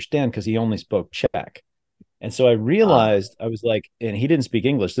could understand because he only spoke Czech. And so I realized I was like, and he didn't speak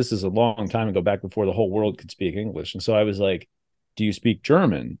English. This is a long time ago, back before the whole world could speak English. And so I was like, do you speak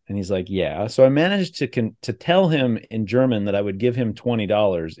German? And he's like, yeah. So I managed to tell him in German that I would give him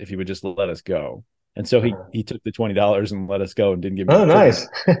 $20 if he would just let us go. And so he took the $20 and let us go and didn't give me. Oh, nice.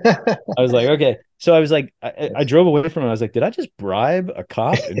 I was like, okay. So I was like, I drove away from him. I was like, did I just bribe a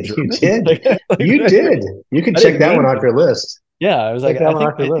cop in German? You did. You did. You can check that one off your list. Yeah, I was like,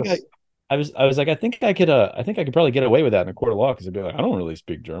 I was like, I think I could probably get away with that in a court of law because I'd be like, I don't really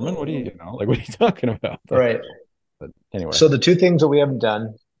speak German. What are you like? What are you talking about? Right. But anyway, so the two things that we haven't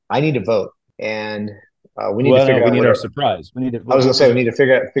done, I need to vote, and we need to figure out. We need our surprise. I was going to say we need to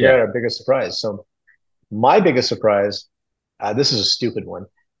figure out our biggest surprise. So my biggest surprise, this is a stupid one.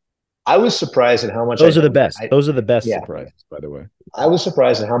 I was surprised at how much. Those are the best. Those are the best surprises, by the way. I was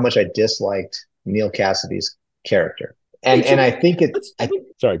surprised at how much I disliked Neal Cassidy's character. And I think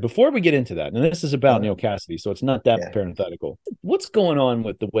sorry, before we get into that, and this is about Neal Cassidy, so it's not that parenthetical. What's going on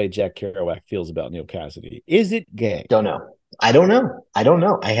with the way Jack Kerouac feels about Neal Cassidy? Is it gay? Don't know. I don't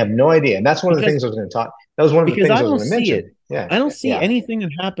know. I have no idea. And that's one of the things I was going to talk. That was one of the things I was going to mention. Yeah. I don't see anything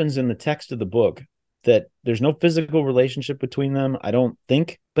that happens in the text of the book that there's no physical relationship between them. I don't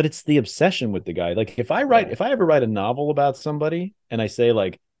think, but it's the obsession with the guy. Like if I ever write a novel about somebody and I say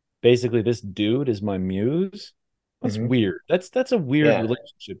like, basically this dude is my muse. That's weird. That's a weird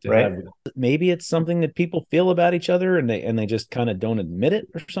relationship to have. Maybe it's something that people feel about each other and they just kind of don't admit it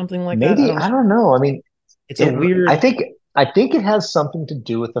or something like that. Maybe I don't know. I mean, it's a weird. I think it has something to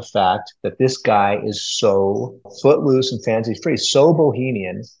do with the fact that this guy is so footloose and fancy free, so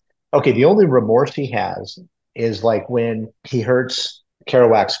bohemian. Okay, the only remorse he has is like when he hurts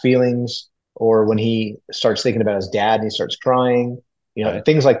Kerouac's feelings, or when he starts thinking about his dad and he starts crying. You know,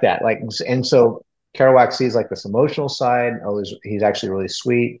 things like that. Like, and so Kerouac sees like this emotional side. Oh, he's actually really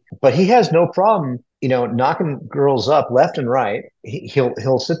sweet, but he has no problem, you know, knocking girls up left and right.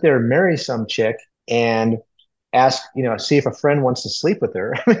 He'll sit there and marry some chick and ask, you know, see if a friend wants to sleep with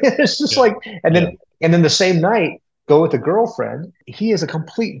her. I mean, it's just like, and then the same night go with a girlfriend. He is a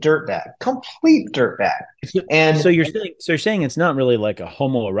complete dirtbag. And so you're saying it's not really like a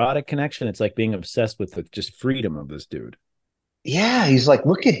homoerotic connection. It's like being obsessed with the just freedom of this dude. Yeah, he's like,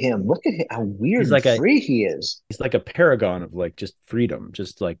 look at him, how weird and free he is. He's like a paragon of like just freedom,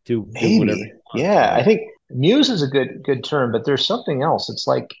 just like do whatever he wants. Yeah, I think muse is a good term, but there's something else. It's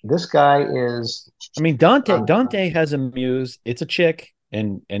like this guy is. I mean, Dante has a muse. It's a chick,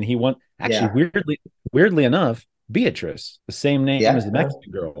 and he weirdly enough, Beatrice, the same name as the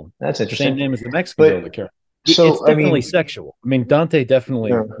Mexican girl. That's interesting. The same name as the Mexican girl. That So it's definitely sexual. I mean, Dante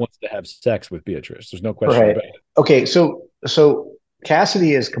definitely wants to have sex with Beatrice. There's no question about it. Okay, so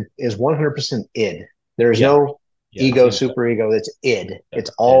Cassidy is 100% id. There's no ego, superego. It's id. It's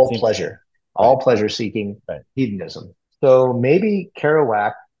all pleasure, all pleasure seeking hedonism. So maybe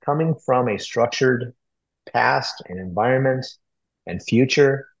Kerouac, coming from a structured past and environment and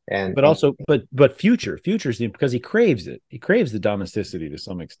future. But future's because he craves it. He craves the domesticity to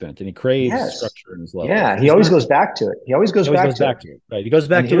some extent, and he craves structure in his life. Yeah, he always goes back to it. He always goes back to it. Right. He goes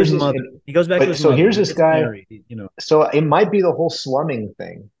back to his mother. He goes back to his mother. So here's this guy. You know. So it might be the whole slumming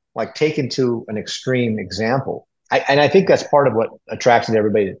thing. like taken to an extreme example. And I think that's part of what attracted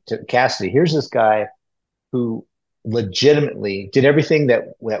everybody to Cassidy. Here's this guy who legitimately did everything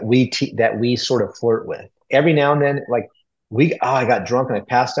that we sort of flirt with. Every now and then, like I got drunk and I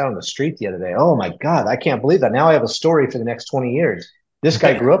passed out on the street the other day. Oh my God, I can't believe that. Now I have a story for the next 20 years. This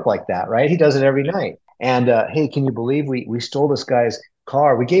guy grew up like that, right? He does it every night. And hey, can you believe we stole this guy's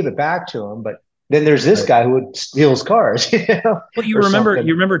car? We gave it back to him, but then there's this guy who would steal cars. Well, you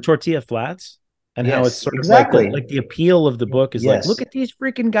remember Tortilla Flats? And how it's sort of like the appeal of the book is like, look at these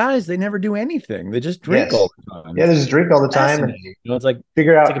freaking guys. They never do anything. They just drink all the time. Yeah, they just drink all the time. And, it's like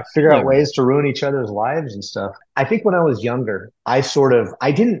figure out ways to ruin each other's lives and stuff. I think when I was younger, I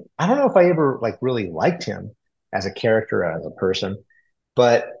don't know if I ever like really liked him as a character, as a person,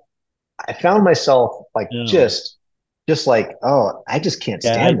 but I found myself like just like, oh, I just can't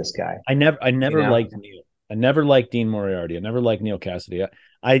stand this guy. I never liked Neil. I never liked Dean Moriarty. I never liked Neil Cassidy.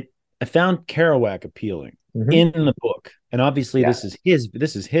 I found Kerouac appealing in the book, and obviously this is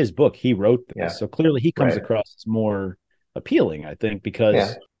his book. He wrote this, so clearly he comes across as more appealing, I think,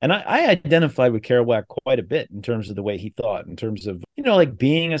 because and I identified with Kerouac quite a bit in terms of the way he thought, in terms of like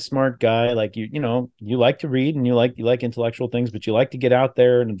being a smart guy, like you like to read and you like intellectual things, but you like to get out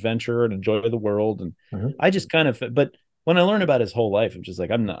there and adventure and enjoy the world, and I just kind of but. When I learn about his whole life, I'm just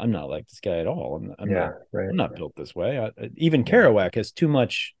like, I'm not like this guy at all. I'm not built this way. Even Kerouac has too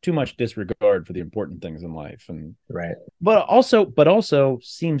much disregard for the important things in life, and but also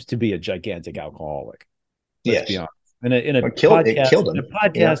seems to be a gigantic alcoholic. Let's be honest. In a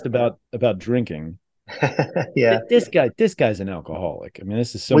podcast about drinking. This guy's an alcoholic. I mean,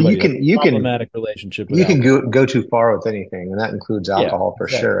 this is somebody problematic relationship. You can go too far with anything, and that includes alcohol for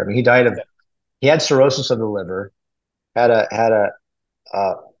sure. I mean, he had cirrhosis of the liver. Had a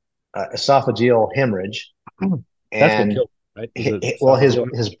esophageal hemorrhage, and that's what killed him,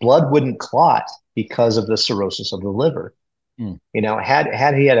 right? His blood wouldn't clot because of the cirrhosis of the liver.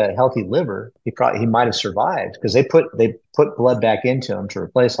 Had he had a healthy liver, he might have survived, because they put blood back into him to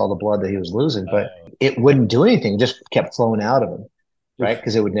replace all the blood that he was losing, but it wouldn't do anything; it just kept flowing out of him, right?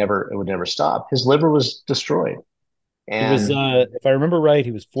 Because it would never stop. His liver was destroyed. And he was, if I remember right,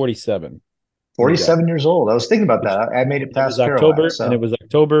 he was 47. 47 years old. I was thinking about that. I made it past October, and it was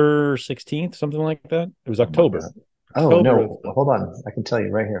October 16th, something like that. It was October. No, hold on. I can tell you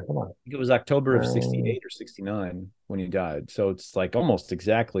right here. Hold on. I think it was October of 68 or 69 when he died. So it's like almost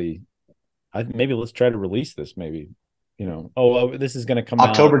exactly. Maybe let's try to release this. Maybe, this is going to come out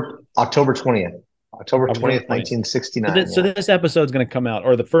October 20th. October 20th, 1969. So this episode's going to come out,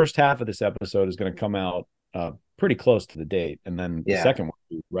 or the first half of this episode is going to come out pretty close to the date, and then the second one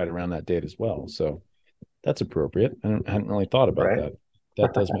will be right around that date as well. So that's appropriate. I hadn't really thought about that.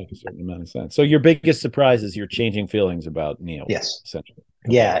 That does make a certain amount of sense. So your biggest surprise is you're changing feelings about Neil. Yes, essentially.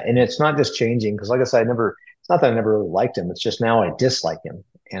 Yeah, and it's not just changing, because, like I said, it's not that I never really liked him. It's just now I dislike him,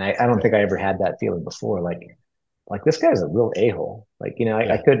 and I don't think I ever had that feeling before. Like this guy's a real a-hole.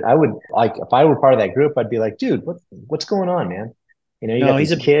 I would like, if I were part of that group, I'd be like, dude, what's going on, man? Got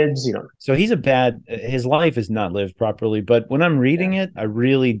these kids, So his life is not lived properly. But when I'm reading it, I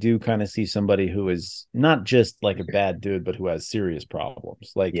really do kind of see somebody who is not just like a bad dude, but who has serious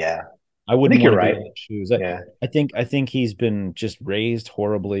problems. I wouldn't want to be in his shoes. I think he's been just raised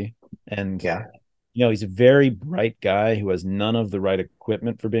horribly, and he's a very bright guy who has none of the right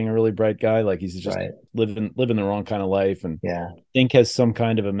equipment for being a really bright guy. Like, he's just living the wrong kind of life, and I think has some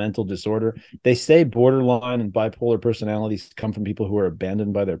kind of a mental disorder. They say borderline and bipolar personalities come from people who are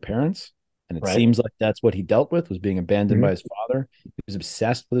abandoned by their parents. And it seems like that's what he dealt with, was being abandoned by his father. He was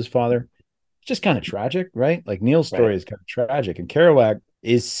obsessed with his father. It's just kind of tragic, right? Like, Neil's story is kind of tragic, and Kerouac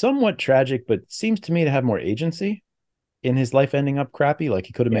is somewhat tragic, but seems to me to have more agency in his life ending up crappy. Like,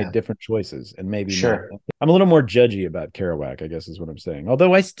 he could have made different choices, and maybe not. I'm a little more judgy about Kerouac, I guess is what I'm saying.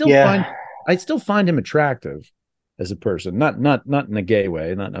 Although I still find him attractive as a person, not in a gay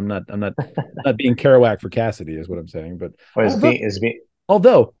way. I'm not being Kerouac for Cassidy is what I'm saying. But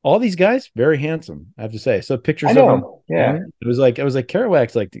although all these guys very handsome, I have to say. So pictures of him, it was like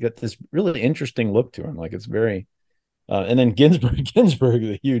Kerouac's like got this really interesting look to him. Like, it's very, and then Ginsberg is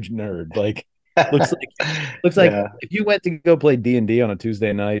a huge nerd. Like, looks like if you went to go play D&D on a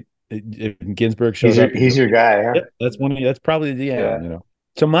Tuesday night, if Ginsberg shows up, he's your guy. Huh? Yep, that's probably the DM.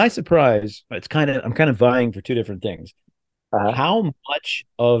 To my surprise, I'm kind of vying for two different things. How much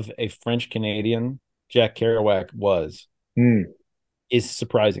of a French Canadian Jack Kerouac was is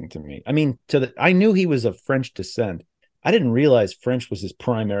surprising to me. I mean, I knew he was of French descent. I didn't realize French was his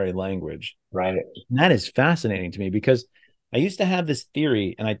primary language. Right. And that is fascinating to me, because I used to have this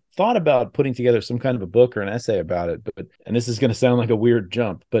theory, and I thought about putting together some kind of a book or an essay about it, but and this is going to sound like a weird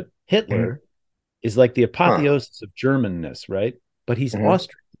jump, but Hitler is like the apotheosis of Germanness, right? But he's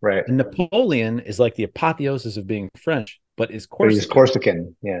Austrian. Right. And Napoleon is like the apotheosis of being French, but is Corsican. But he's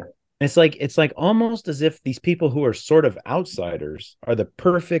Corsican, yeah. It's like almost as if these people who are sort of outsiders are the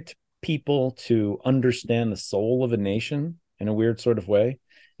perfect people to understand the soul of a nation in a weird sort of way.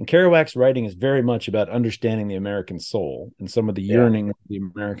 And Kerouac's writing is very much about understanding the American soul and some of the yearning of the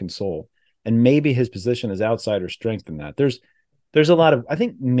American soul. And maybe his position as outsider strengthened that. There's a lot of, I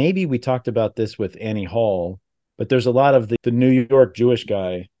think maybe we talked about this with Annie Hall, but there's a lot of the New York Jewish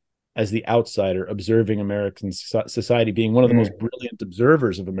guy as the outsider observing American society, being one of the most brilliant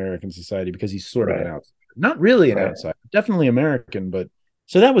observers of American society because he's sort of an outsider. Not really an outsider, definitely American, but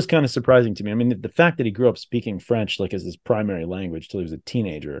so that was kind of surprising to me. I mean, the fact that he grew up speaking French like as his primary language till he was a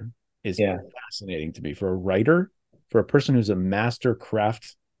teenager is fascinating to me for a writer, for a person who's a master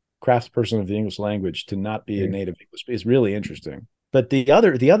craftsperson of the English language to not be a native English is really interesting. But the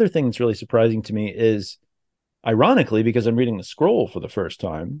other thing that's really surprising to me is, ironically, because I'm reading the scroll for the first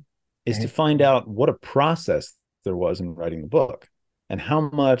time, is to find out what a process there was in writing the book and how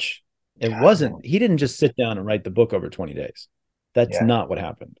much it wasn't. He didn't just sit down and write the book over 20 days. That's not what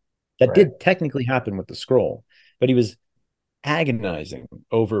happened. That did technically happen with the scroll, but he was agonizing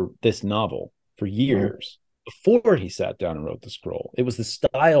over this novel for years before he sat down and wrote the scroll. It was the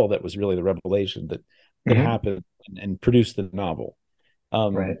style that was really the revelation that happened and produced the novel.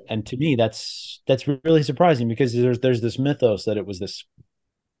 And to me, that's really surprising because there's this mythos that it was this,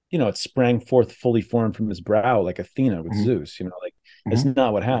 it sprang forth fully formed from his brow like Athena with Zeus. That's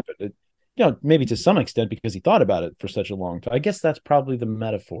not what happened. It, maybe to some extent because he thought about it for such a long time. I guess that's probably the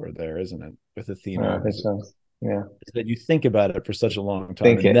metaphor there, isn't it? With Athena, I think so. Yeah, is that you think about it for such a long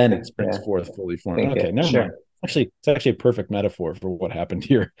time and then it springs forth fully formed. Okay, never mind. Actually, it's actually a perfect metaphor for what happened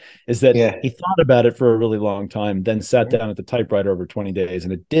here. Is that he thought about it for a really long time, then sat down at the typewriter over 20 days,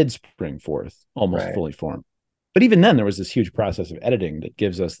 and it did spring forth almost fully formed. But even then, there was this huge process of editing that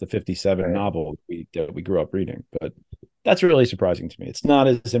gives us the 57 novel that we grew up reading. But that's really surprising to me. It's not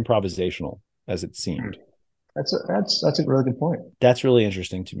as improvisational as it seemed. That's a really good point. That's really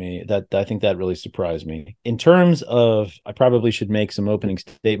interesting to me. That I think that really surprised me. In terms of, I probably should make some opening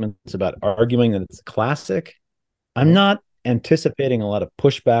statements about arguing that it's a classic. I'm not anticipating a lot of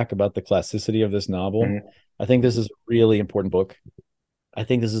pushback about the classicity of this novel. I think this is a really important book. I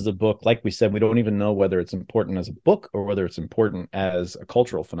think this is a book, like we said, we don't even know whether it's important as a book or whether it's important as a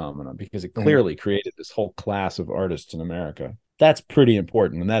cultural phenomenon because it clearly created this whole class of artists in America. That's pretty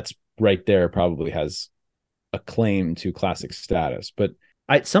important. And that's right there probably has a claim to classic status. But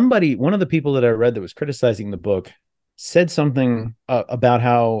one of the people that I read that was criticizing the book said something about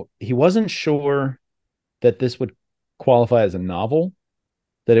how he wasn't sure that this would qualify as a novel,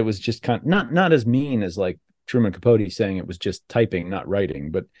 that it was just kind of not as mean as like Truman Capote saying it was just typing, not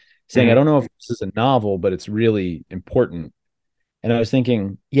writing, but saying, I don't know if this is a novel, but it's really important. And I was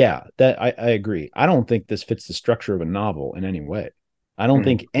thinking, that I agree. I don't think this fits the structure of a novel in any way. I don't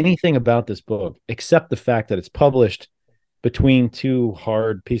think anything about this book, except the fact that it's published between two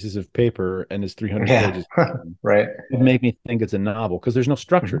hard pieces of paper and is 300 pages, would make me think it's a novel because there's no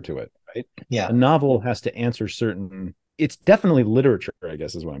structure to it, right? Yeah. A novel has to answer it's definitely literature, I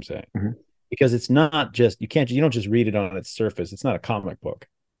guess is what I'm saying. Because it's not just, you don't just read it on its surface. It's not a comic book,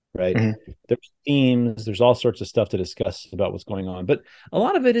 right? There's themes, there's all sorts of stuff to discuss about what's going on. But a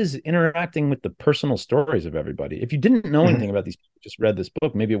lot of it is interacting with the personal stories of everybody. If you didn't know anything about these people, just read this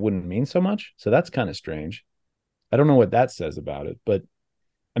book, maybe it wouldn't mean so much. So that's kind of strange. I don't know what that says about it. But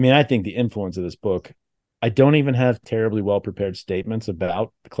I mean, I think the influence of this book, I don't even have terribly well-prepared statements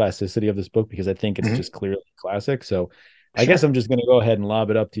about the classicity of this book because I think it's just clearly classic. So I guess I'm just going to go ahead and lob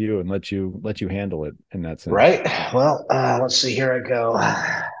it up to you and let you handle it in that sense. Right. Well, let's see. Here I go.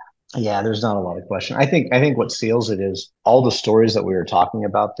 Yeah, there's not a lot of question. I think what seals it is all the stories that we were talking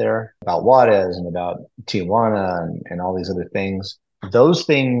about there, about Juarez and about Tijuana and all these other things. Those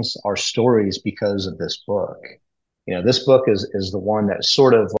things are stories because of this book. This book is the one that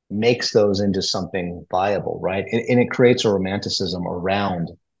sort of makes those into something viable, right? And it creates a romanticism around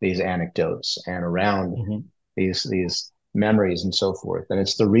these anecdotes and around these memories and so forth. And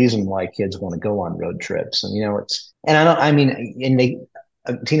it's the reason why kids want to go on road trips. And,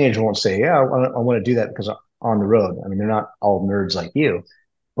 a teenager won't say, I want to do that because I'm on the road. I mean, they're not all nerds like you,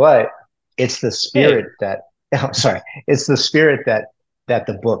 but it's the spirit it's the spirit that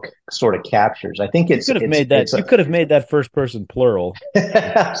the book sort of captures. I think you could have made that first person plural.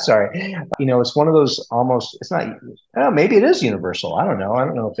 Sorry. It's one of those almost, it's not, maybe it is universal. I don't know. I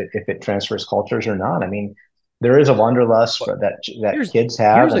don't know if it transfers cultures or not. I mean, there is a wanderlust that kids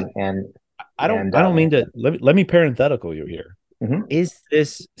have, I don't mean to let me parenthetical you here. Mm-hmm. Is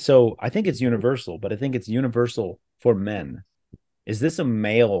this so? I think it's universal, but I think it's universal for men. Is this a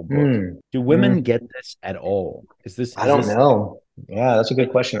male book? Do women get this at all? I don't know. Yeah, that's a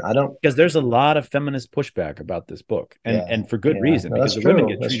good question. I don't, because there's a lot of feminist pushback about this book, and for good reason. Because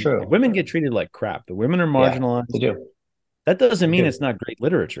the women get treated like crap. The women are marginalized. They do. That doesn't mean it's not great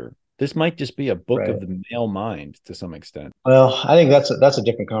literature. This might just be a book of the male mind to some extent. Well, I think that's a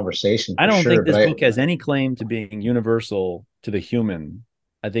different conversation. I don't think this book has any claim to being universal to the human.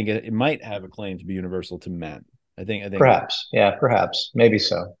 I think it might have a claim to be universal to men. I think perhaps, maybe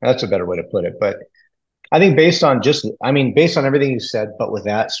so. That's a better way to put it. But I think based on everything you said, but with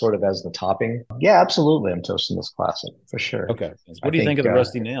that sort of as the topping, yeah, absolutely, I'm toasting this classic for sure. Okay, what do you think of the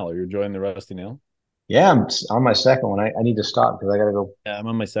Rusty Nail? Are you enjoying the Rusty Nail? Yeah, I'm on my second one. I need to stop because I got to go. Yeah, I'm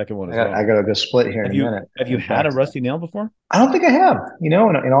on my second one as well. I got to go split here in a minute. Have you had a Rusty Nail before? I don't think I have. In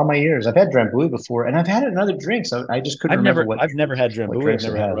all my years, I've had Drambuie before, and I've had it in other drinks. I just couldn't remember what. I've never had Drambuie. I've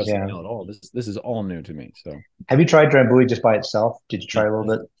never had Rusty Nail at all. This is all new to me. So, have you tried Drambuie just by itself? Did you try a little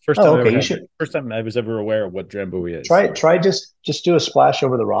bit? First time I was ever aware of what Drambuie is. Try just do a splash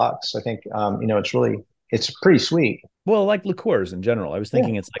over the rocks. I think it's pretty sweet. Well, like liqueurs in general. I was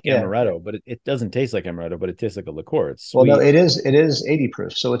thinking it's like amaretto, but it doesn't taste like amaretto, but it tastes like a liqueur. It's sweet. Well, no, it is 80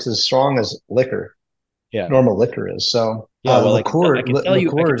 proof, so it's as strong as liquor. Yeah, normal liquor is. So I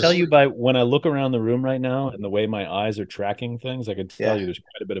can tell you by when I look around the room right now and the way my eyes are tracking things, I can tell you there's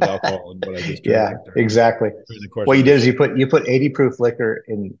quite a bit of alcohol in what I just drank. Yeah, exactly. What you did is you put 80 proof liquor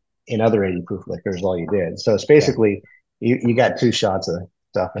in other 80 proof liquor is all you did. So it's basically you got 2 shots of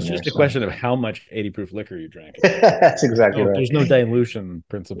stuff. It's just a question of how much 80 proof liquor you drank. That's exactly right. There's no dilution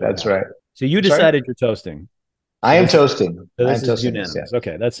principle. That's right. So you decided you're toasting. I am toasting. So this is unanimous.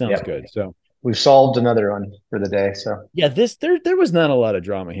 Okay, that sounds good. So we've solved another one for the day. So yeah, there was not a lot of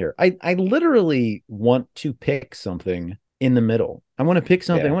drama here. I literally want to pick something in the middle. I want to pick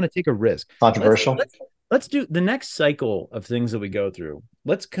something. I want to take a risk. Controversial. Let's do the next cycle of things that we go through.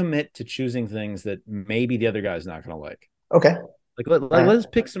 Let's commit to choosing things that maybe the other guy's not going to like. Okay. Let's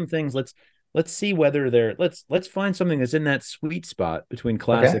pick some things. Let's see whether they're let's find something that's in that sweet spot between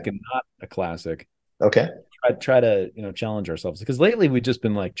classic and not a classic. Okay. Try to challenge ourselves, because lately we've just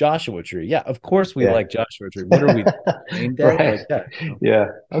been like Joshua Tree. Yeah, of course we like Joshua Tree. What are we named at? Right. Like that, Yeah.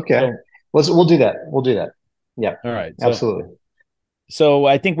 Okay. So, we'll do that. Yeah. All right. Absolutely. So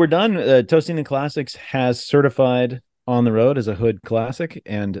I think we're done. Toasting the Classics has certified On the Road as a Hood classic,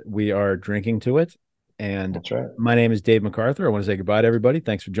 and we are drinking to it. And that's right. My name is Dave McArthur. I want to say goodbye to everybody.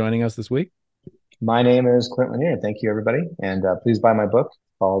 Thanks for joining us this week. My name is Clint Lanier. Thank you, everybody. And please buy my book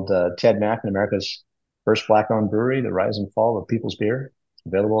called Ted Mack and America's First Black-Owned Brewery, The Rise and Fall of People's Beer. It's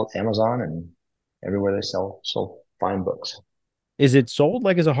available at Amazon and everywhere they sell fine books. Is it sold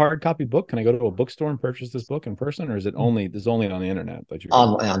like as a hard copy book? Can I go to a bookstore and purchase this book in person, or is it only on the internet? That you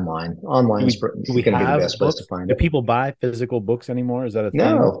online is going to be the best place to find it. Do people buy physical books anymore? Is that a thing?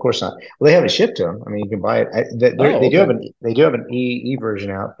 No, of course not. Well, they have it shipped to them. I mean, you can buy it. They do have an e version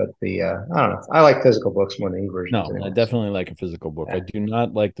out, but I don't know. I like physical books more than e versions. No, anyway. I definitely like a physical book. Yeah. I do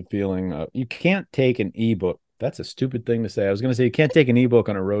not like the feeling of you can't take an ebook. That's a stupid thing to say. I was going to say you can't take an ebook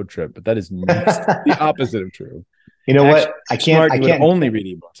on a road trip, but that is the opposite of true. You know what? I can't only read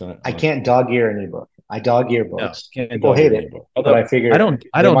ebooks on it. I can't dog ear an ebook. I dog ear books. No, people hate it. But I figure I don't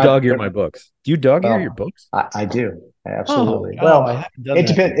dog ear my books. Do you dog ear your books? I do. Absolutely.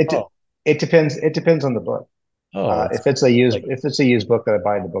 It depends on the book. If it's a used book that I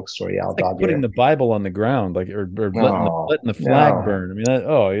buy in the bookstore, I'll dog ear. Putting the Bible on the ground, or letting the flag burn. I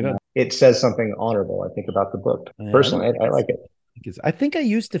mean, it says something honorable, I think, about the book. Personally, I like it. I think I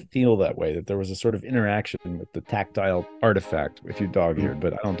used to feel that way, that there was a sort of interaction with the tactile artifact if you dog eared,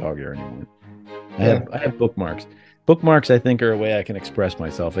 but I don't dog ear anymore. I have bookmarks. Bookmarks, I think, are a way I can express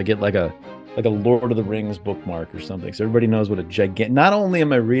myself. I get like a Lord of the Rings bookmark or something, so everybody knows what a gigantic. Not only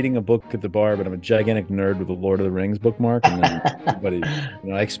am I reading a book at the bar, but I'm a gigantic nerd with a Lord of the Rings bookmark, and then everybody,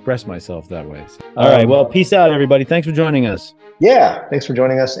 I express myself that way. So. All right, well, peace out, everybody. Thanks for joining us. Yeah, thanks for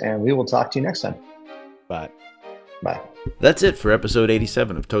joining us, and we will talk to you next time. Bye. That's it for episode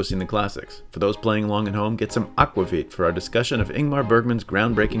 87 of Toasting the Classics. For those playing along at home, get some aquavit for our discussion of Ingmar Bergman's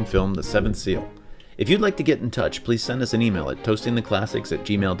groundbreaking film, The Seventh Seal. If you'd like to get in touch, please send us an email at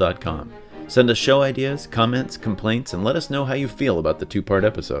toastingtheclassics@gmail.com. Send us show ideas, comments, complaints, and let us know how you feel about the 2-part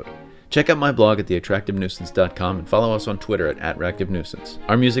episode. Check out my blog at theattractivenuisance.com and follow us on Twitter at @ractivenuisance.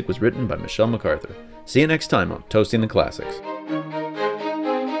 Our music was written by Michelle McArthur. See you next time on Toasting the Classics.